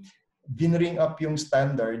 Meaning, binring up yung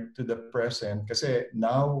standard to the present kasi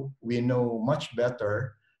now we know much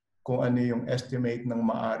better kung ano yung estimate ng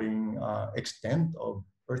maaring extent of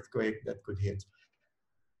earthquake that could hit.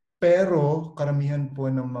 Pero karamihan po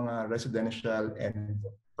ng mga residential and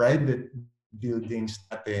private buildings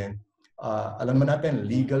natin, alam naman natin,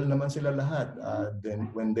 legal naman sila lahat. Then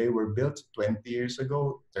when they were built 20 years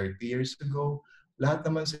ago, 30 years ago, lahat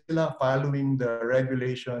naman sila following the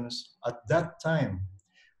regulations at that time.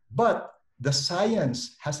 But the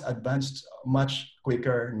science has advanced much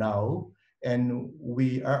quicker now, and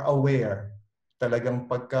we are aware.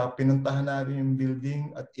 Talagang pagka pinuntahan natin yung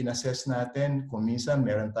building at inassess natin, kung minsan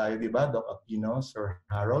meron tayo, di ba, Doc Aquino, Sir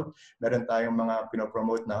Harold, meron tayong mga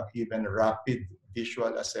pinopromote na even rapid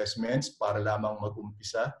visual assessments para lamang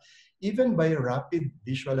mag-umpisa. Even by rapid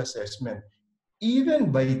visual assessment,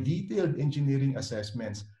 even by detailed engineering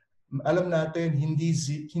assessments, alam natin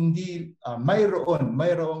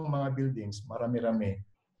mayroong mga buildings, marami-rami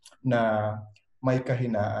na may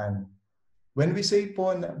kahinaan. When we say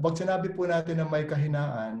po, pag sinabi po natin na may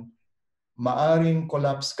kahinaan, maaring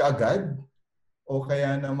collapse kaagad o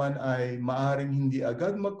kaya naman ay maaring hindi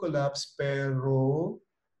agad mag-collapse pero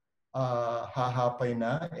hahapay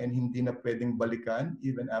na and hindi na pwedeng balikan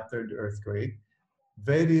even after the earthquake.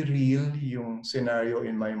 Very real yung scenario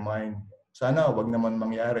in my mind. Sana wag naman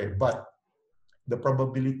mangyari, but the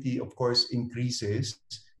probability of course increases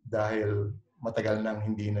dahil matagal nang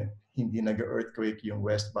hindi nag-earthquake yung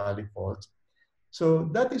West Valley Fault. So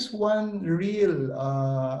that is one real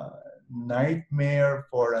nightmare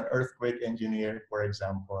for an earthquake engineer, for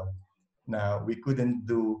example, na we couldn't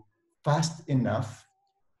do fast enough.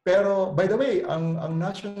 Pero by the way, ang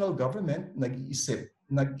national government nag-iisip,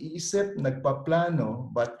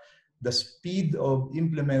 nagpaplano, but the speed of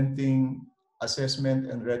implementing assessment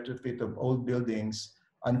and retrofit of old buildings,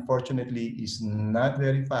 unfortunately, is not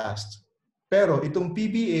very fast. Pero itong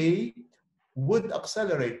PBA would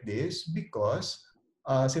accelerate this because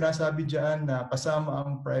sinasabi dyan na kasama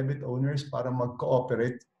ang private owners para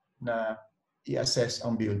mag-cooperate na i-assess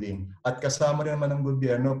ang building. At kasama rin naman ang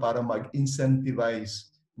gobyerno para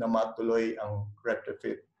mag-incentivize na matuloy ang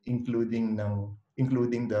retrofit, including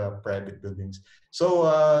the private buildings. So,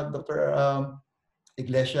 Dr.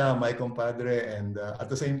 Iglesia, my compadre, and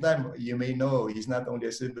at the same time, you may know, he's not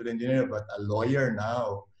only a civil engineer, but a lawyer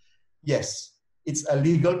now. Yes, it's a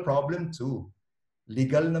legal problem too.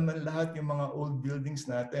 Legal naman lahat yung mga old buildings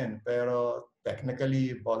natin, pero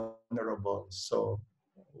technically vulnerable. So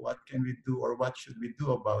what can we do or what should we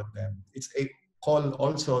do about them? It's a call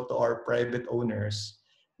also to our private owners.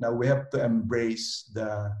 Now we have to embrace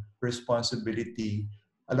the responsibility.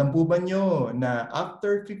 Alam po ba nyo na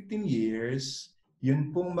after 15 years,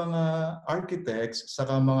 yun pong mga architects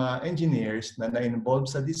saka mga engineers na na-involve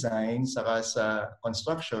sa design saka sa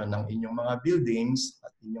construction ng inyong mga buildings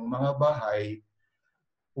at inyong mga bahay,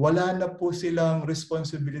 wala na po silang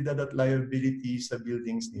responsibilidad at liability sa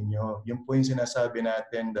buildings ninyo. Yun po yung sinasabi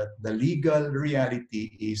natin that the legal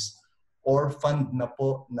reality is orphaned na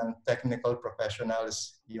po ng technical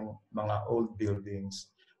professionals yung mga old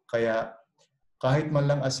buildings. Kaya kahit man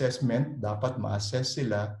lang assessment, dapat ma-assess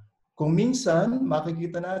sila. Kung minsan,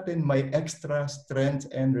 makikita natin may extra strength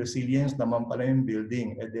and resilience naman pala yung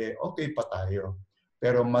building, edi okay pa tayo.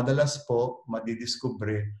 Pero madalas po,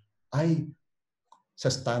 madidiskubre, ay, sa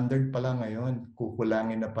standard pala ngayon,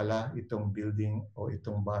 kukulangin na pala itong building o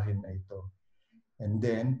itong bahay na ito. And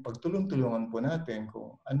then, pagtulong-tulungan po natin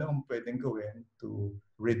kung ano ang pwedeng gawin to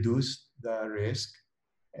reduce the risk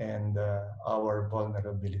and our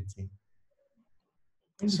vulnerability.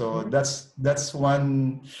 So that's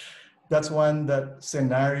one that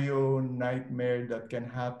scenario nightmare that can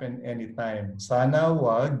happen anytime. Sana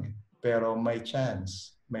wag, pero may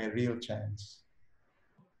chance, may real chance.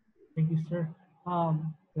 Thank you, sir.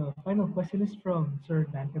 The final question is from Sir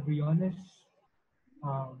Dante Briones.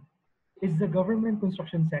 Is the government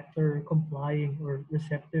construction sector complying or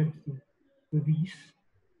receptive to these?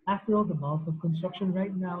 After all, the bulk of construction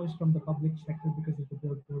right now is from the public sector because of the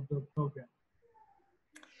Build program.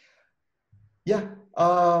 Yeah,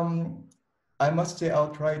 I must say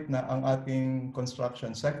outright na ang ating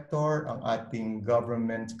construction sector, ang ating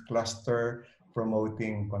government cluster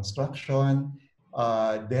promoting construction,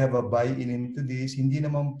 they have a buy-in into this. Hindi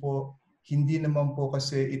naman po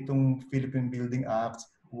kasi itong Philippine Building Act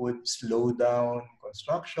would slow down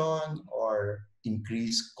construction or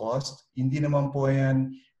increase cost. Hindi naman po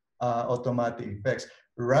yan automatic effects.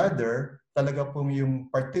 Rather, talaga pong yung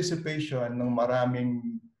participation ng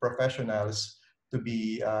maraming professionals to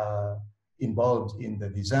be involved in the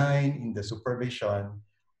design, in the supervision,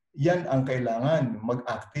 yan ang kailangan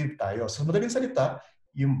mag-active tayo. So madaling salita,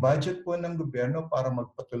 yung budget po ng gobyerno para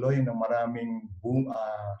magpatuloy ng maraming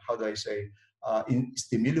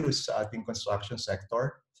stimulus sa ating construction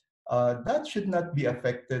sector, that should not be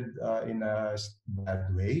affected in a bad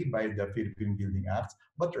way by the Philippine Building Act,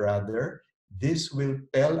 but rather, this will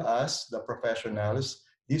tell us, the professionals,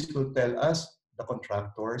 this will tell us, the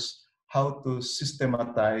contractors, how to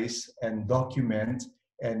systematize and document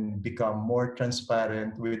and become more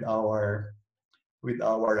transparent with our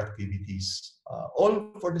activities.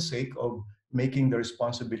 All for the sake of making the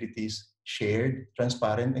responsibilities shared,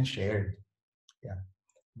 transparent, and shared. Yeah.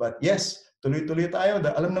 But yes, tuloy-tuloy tayo.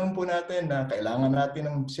 Alam naman po natin na kailangan natin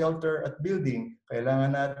ng shelter at building.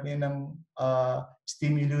 Kailangan natin ng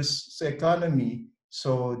stimulus sa economy.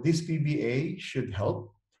 So this PBA should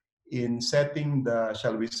help in setting the,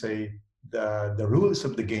 shall we say, the rules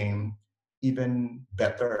of the game even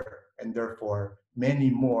better. And therefore, many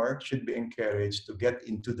more should be encouraged to get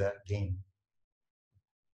into that game.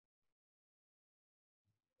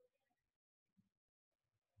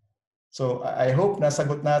 So I hope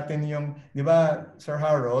nasagot natin yung, di ba, Sir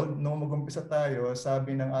Harold, nung mag-umpisa tayo,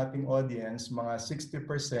 sabi ng ating audience, mga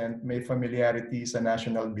 60% may familiarity sa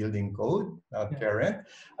National Building Code, current.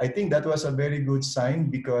 I think that was a very good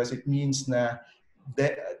sign because it means na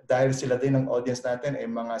dahil sila din ng audience natin ay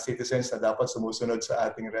mga citizens na dapat sumusunod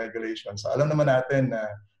sa ating regulations. So alam naman natin na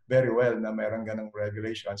very well na mayroong ganong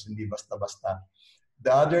regulations, hindi basta-basta. The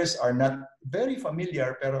others are not very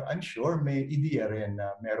familiar, pero I'm sure may idea rin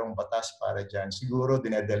na merong batas para dyan. Siguro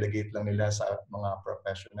dinedelegate lang nila sa mga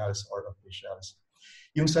professionals or officials.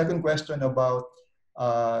 Yung second question about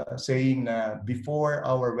saying na before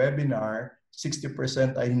our webinar,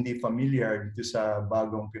 60% ay hindi familiar dito sa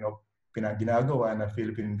bagong ginagawa na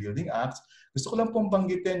Philippine Building Act. Gusto ko lang pong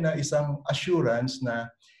banggitin na isang assurance na,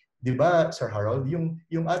 di ba, Sir Harold,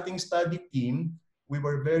 yung ating study team, we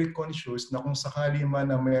were very conscious na kung sakali man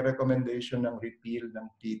na may recommendation ng repeal ng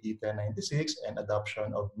PD 1096 and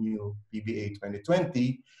adoption of new PBA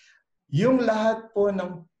 2020, yung lahat po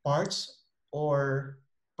ng parts or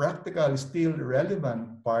practical still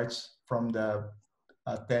relevant parts from the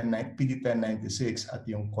PD 1096 at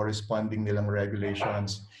yung corresponding nilang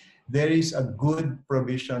regulations, there is a good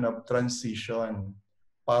provision of transition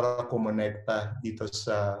para kumonekta dito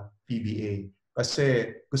sa PBA.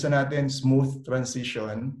 Kasi gusto natin smooth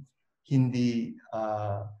transition, hindi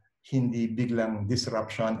biglang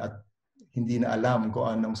disruption at hindi na alam kung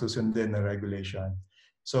anong susundin na regulation.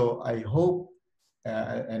 So I hope,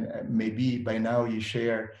 and maybe by now you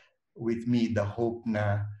share with me the hope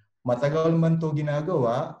na matagal man to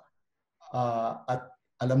ginagawa at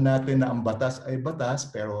alam natin na ang batas ay batas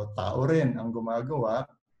pero tao rin ang gumagawa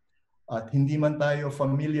at hindi man tayo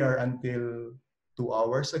familiar until 2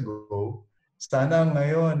 hours ago. Sana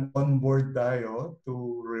ngayon on board tayo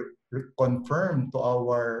to confirm to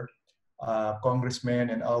our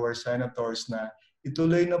congressmen and our senators na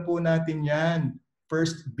ituloy na po natin yan.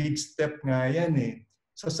 First big step nga yan eh.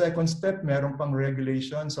 Sa second step, meron pang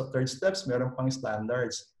regulations. Sa third steps, meron pang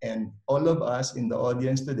standards. And all of us in the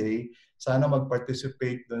audience today, sana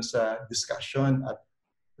mag-participate dun sa discussion at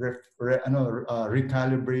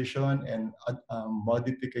recalibration and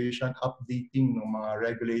modification, updating ng mga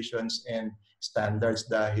regulations and standards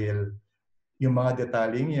dahil yung mga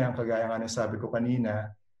detaling yan, kagaya nga ng sabi ko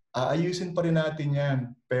kanina, aayusin pa rin natin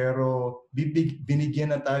yan. pero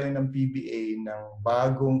binigyan na tayo ng PBA ng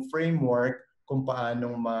bagong framework kung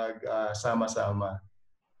paanong magsama-sama.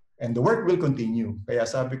 And the work will continue. Kaya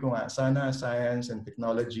sabi ko nga, sana science and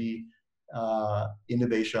technology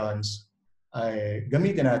innovations ay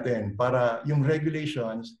gamitin natin para yung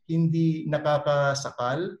regulations hindi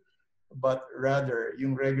nakakasakal, but rather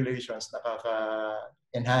yung regulations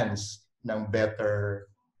nakaka-enhance ng better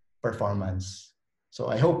performance. So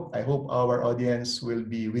I hope our audience will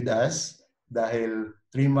be with us dahil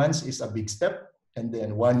 3 months is a big step and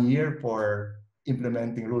then 1 year for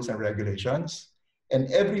implementing rules and regulations. And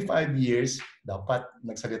every 5 years, dapat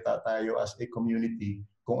nagsalita tayo as a community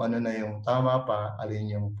kung ano na yung tama pa, alin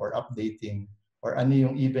yung for updating, or ano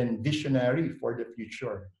yung even visionary for the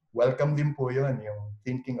future. Welcome din po yun, yung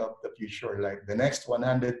thinking of the future, like the next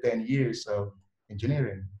 110 years of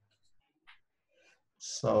engineering.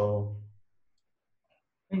 So,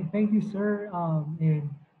 Thank you, sir. And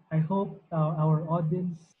I hope our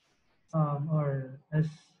audience are as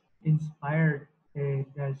inspired and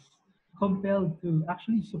as compelled to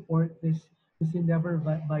actually support this endeavor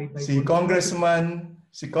by si Congressman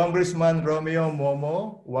Romeo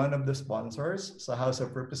Momo, one of the sponsors sa House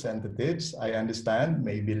of Representatives, I understand,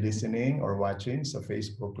 may be listening or watching sa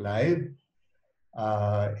Facebook Live.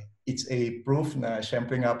 It's a proof na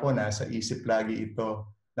syempre nga po nasa isip lagi ito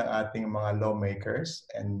ng ating mga lawmakers,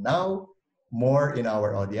 and now more in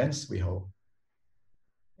our audience, we hope.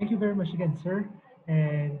 Thank you very much again, sir.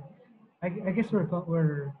 And I guess we're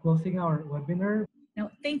closing our webinar. Now,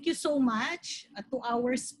 thank you so much to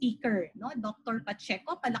our speaker, no, Dr.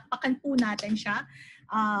 Pacheco. Palakpakan po natin siya.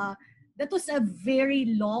 That was a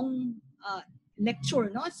very long lecture,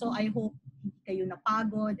 no? So I hope kayo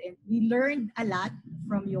napagod and we learned a lot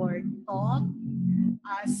from your talk.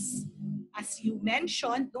 As you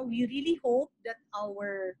mentioned, no, we really hope that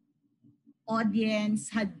our audience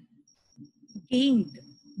had gained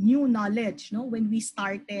new knowledge. No, when we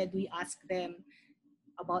started, we asked them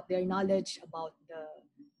about their knowledge about the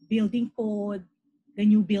building code, the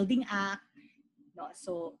new building act. No,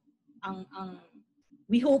 so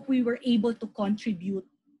we hope we were able to contribute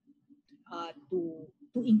to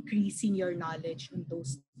increasing your knowledge on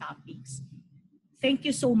those topics. Thank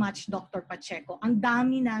you so much, Dr. Pacheco. Ang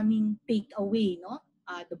dami naming takeaway, no?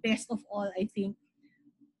 The best of all, I think,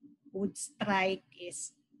 would strike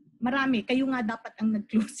is marami. Kayo nga dapat ang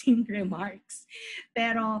nag-closing remarks.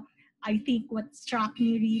 Pero I think what struck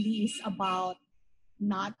me really is about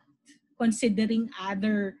not considering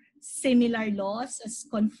other similar laws as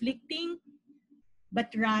conflicting,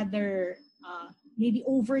 but rather maybe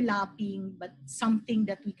overlapping, but something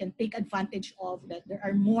that we can take advantage of, that there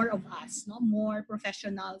are more of us, no, more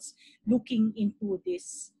professionals looking into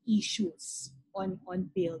these issues on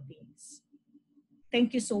buildings.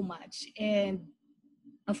 Thank you so much. And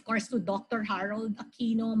of course, to Dr. Harold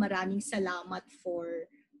Aquino, maraming salamat for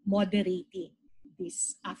moderating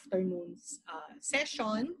this afternoon's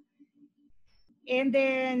session. And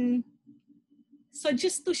then, so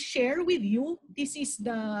just to share with you, this is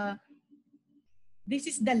the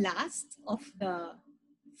last of the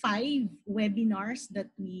 5 webinars that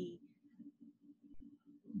we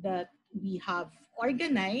have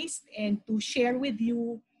organized, and to share with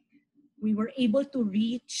you, we were able to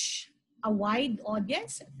reach a wide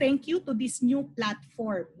audience. Thank you to this new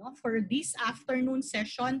platform. No? For this afternoon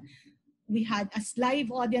session, we had a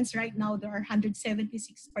live audience. Right now, there are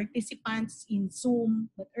 176 participants in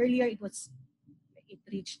Zoom, but earlier it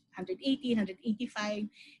reached 180, 185.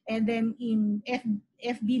 And then in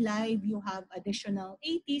FB Live, you have additional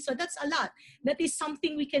 80. So that's a lot. That is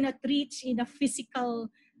something we cannot reach in a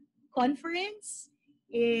physical conference.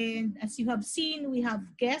 And as you have seen, we have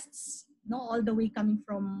guests, no, all the way coming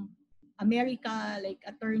from America, like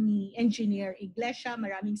Attorney Engineer Iglesia.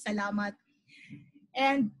 Maraming salamat.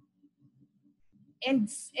 And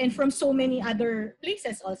from so many other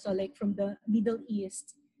places also, like from the Middle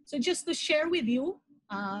East. So just to share with you,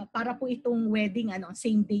 para po itong wedding,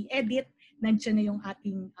 same day edit, nandiyan na yung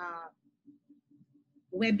ating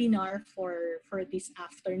webinar for this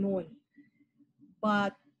afternoon.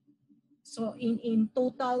 But so in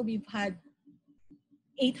total, we've had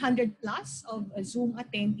 800 plus of Zoom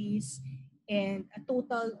attendees and a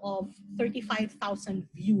total of 35,000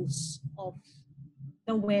 views of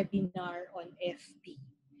the webinar on FB.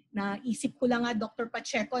 Naisip ko lang nga, Dr.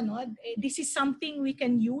 Pacheco, no? This is something we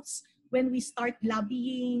can use when we start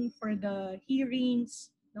lobbying for the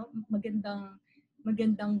hearings, no?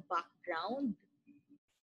 Magandang background.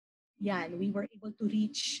 Yan, we were able to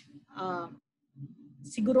reach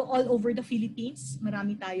siguro all over the Philippines.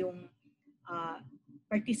 Marami tayong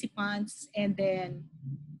participants, and then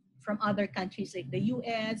from other countries like the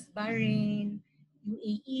US, Bahrain,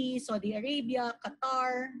 UAE, Saudi Arabia,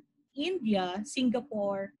 Qatar, India,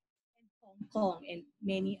 Singapore, and Hong Kong, and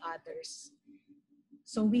many others.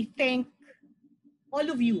 So we thank all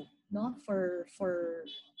of you, no, for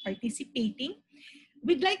participating.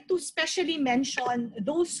 We'd like to specially mention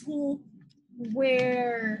those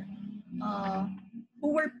were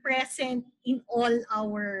who were present in all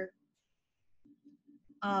our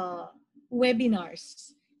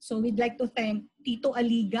webinars. So we'd like to thank Tito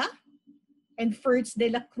Aliga and Fertz de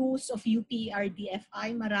la Cruz of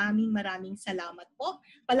UPRDFI. Maraming salamat po.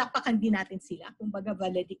 Palakpakan din natin sila, kumbaga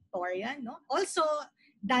valedictorian, no? Also,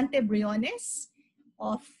 Dante Briones,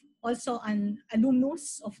 also an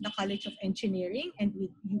alumnus of the College of Engineering and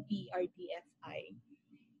with UPRDFI.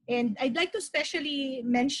 And I'd like to specially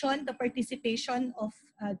mention the participation of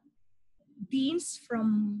deans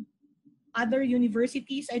from other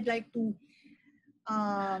universities. I'd like to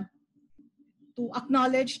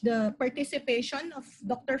acknowledge the participation of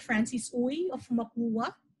Dr. Francis Uy of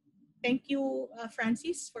Mapua. Thank you,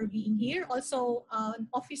 Francis, for being here. Also, an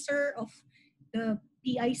officer of the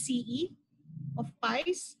PICE of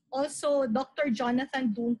PICE. Also, Dr.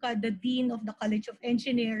 Jonathan Dunca, the Dean of the College of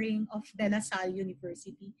Engineering of De La Salle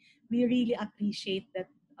University. We really appreciate that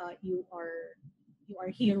you are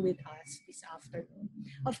here with us this afternoon.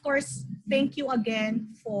 Of course, thank you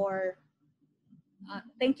again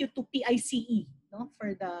thank you to PICE, no,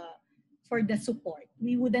 for the support.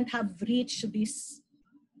 We wouldn't have reached this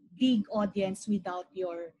big audience without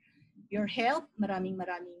your help. Maraming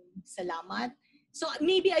salamat. So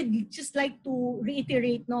maybe I'd just like to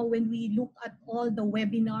reiterate now, when we look at all the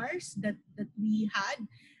webinars that we had,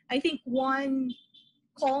 I think one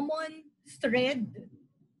common thread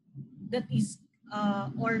that is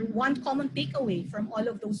or one common takeaway from all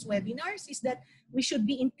of those webinars is that we should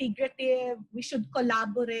be integrative, we should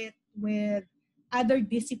collaborate with other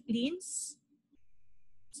disciplines.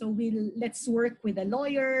 So let's work with the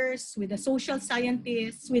lawyers, with the social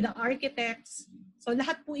scientists, with the architects. So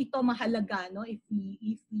lahat po ito mahalaga, no, if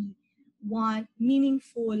we want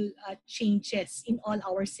meaningful changes in all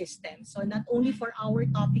our systems. So not only for our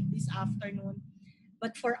topic this afternoon,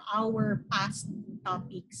 but for our past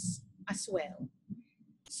topics as well.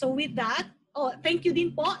 So with that, thank you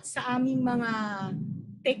din po sa aming mga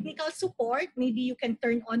technical support. Maybe you can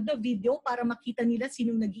turn on the video para makita nila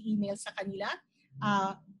sinong nag-email sa kanila.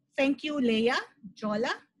 Thank you, Leia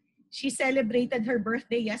Jola. She celebrated her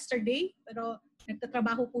birthday yesterday, pero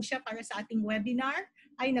nagtatrabaho po siya para sa ating webinar.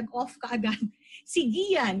 Ay, nag-off ka agad. Si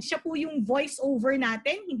Gian, siya po yung voice over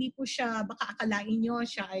natin. Hindi po siya, baka akalain nyo,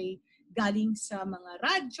 siya ay galing sa mga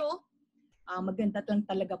radyo. Maganda lang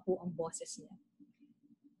talaga po ang boses niya.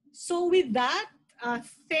 So with that,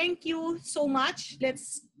 thank you so much.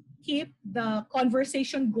 Let's keep the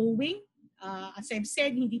conversation going. As I've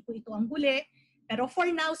said, hindi po ito ang huli. Pero for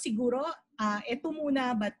now, siguro, ito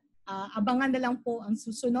muna, but abangan na lang po ang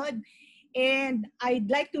susunod. And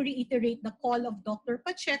I'd like to reiterate the call of Dr.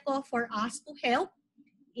 Pacheco for us to help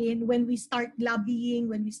when we start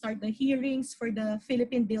lobbying, when we start the hearings for the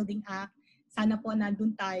Philippine Building Act. Sana po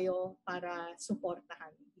nandun tayo para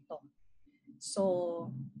suportahan ito.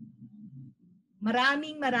 So,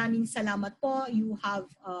 maraming salamat po. You have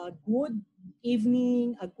a good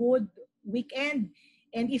evening, a good weekend.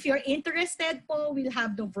 And if you're interested po, we'll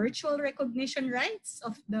have the virtual recognition rights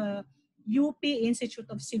of the UP Institute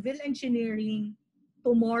of Civil Engineering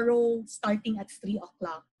tomorrow starting at 3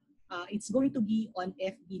 o'clock. It's going to be on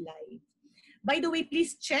FB Live. By the way,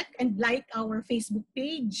 please check and like our Facebook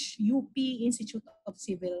page, UP Institute of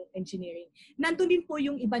Civil Engineering. Nandun din po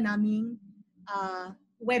yung iba naming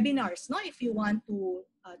webinars. No? If you want to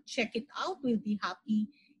check it out, we'll be happy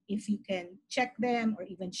if you can check them or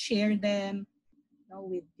even share them, no,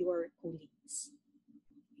 with your colleagues.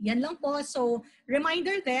 Yan lang po. So,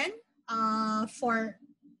 reminder then, for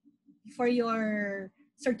your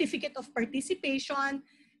certificate of participation,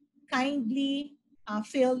 kindly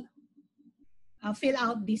fill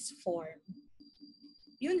out this form.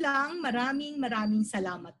 Yun lang, maraming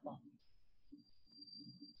salamat po.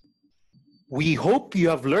 We hope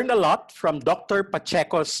you have learned a lot from Dr.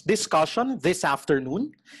 Pacheco's discussion this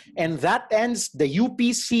afternoon, and that ends the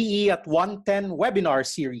UPCE at 110 webinar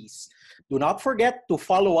series. Do not forget to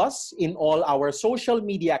follow us in all our social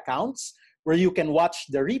media accounts where you can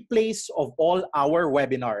watch the replays of all our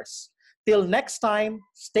webinars. Till next time,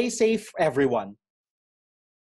 stay safe, everyone.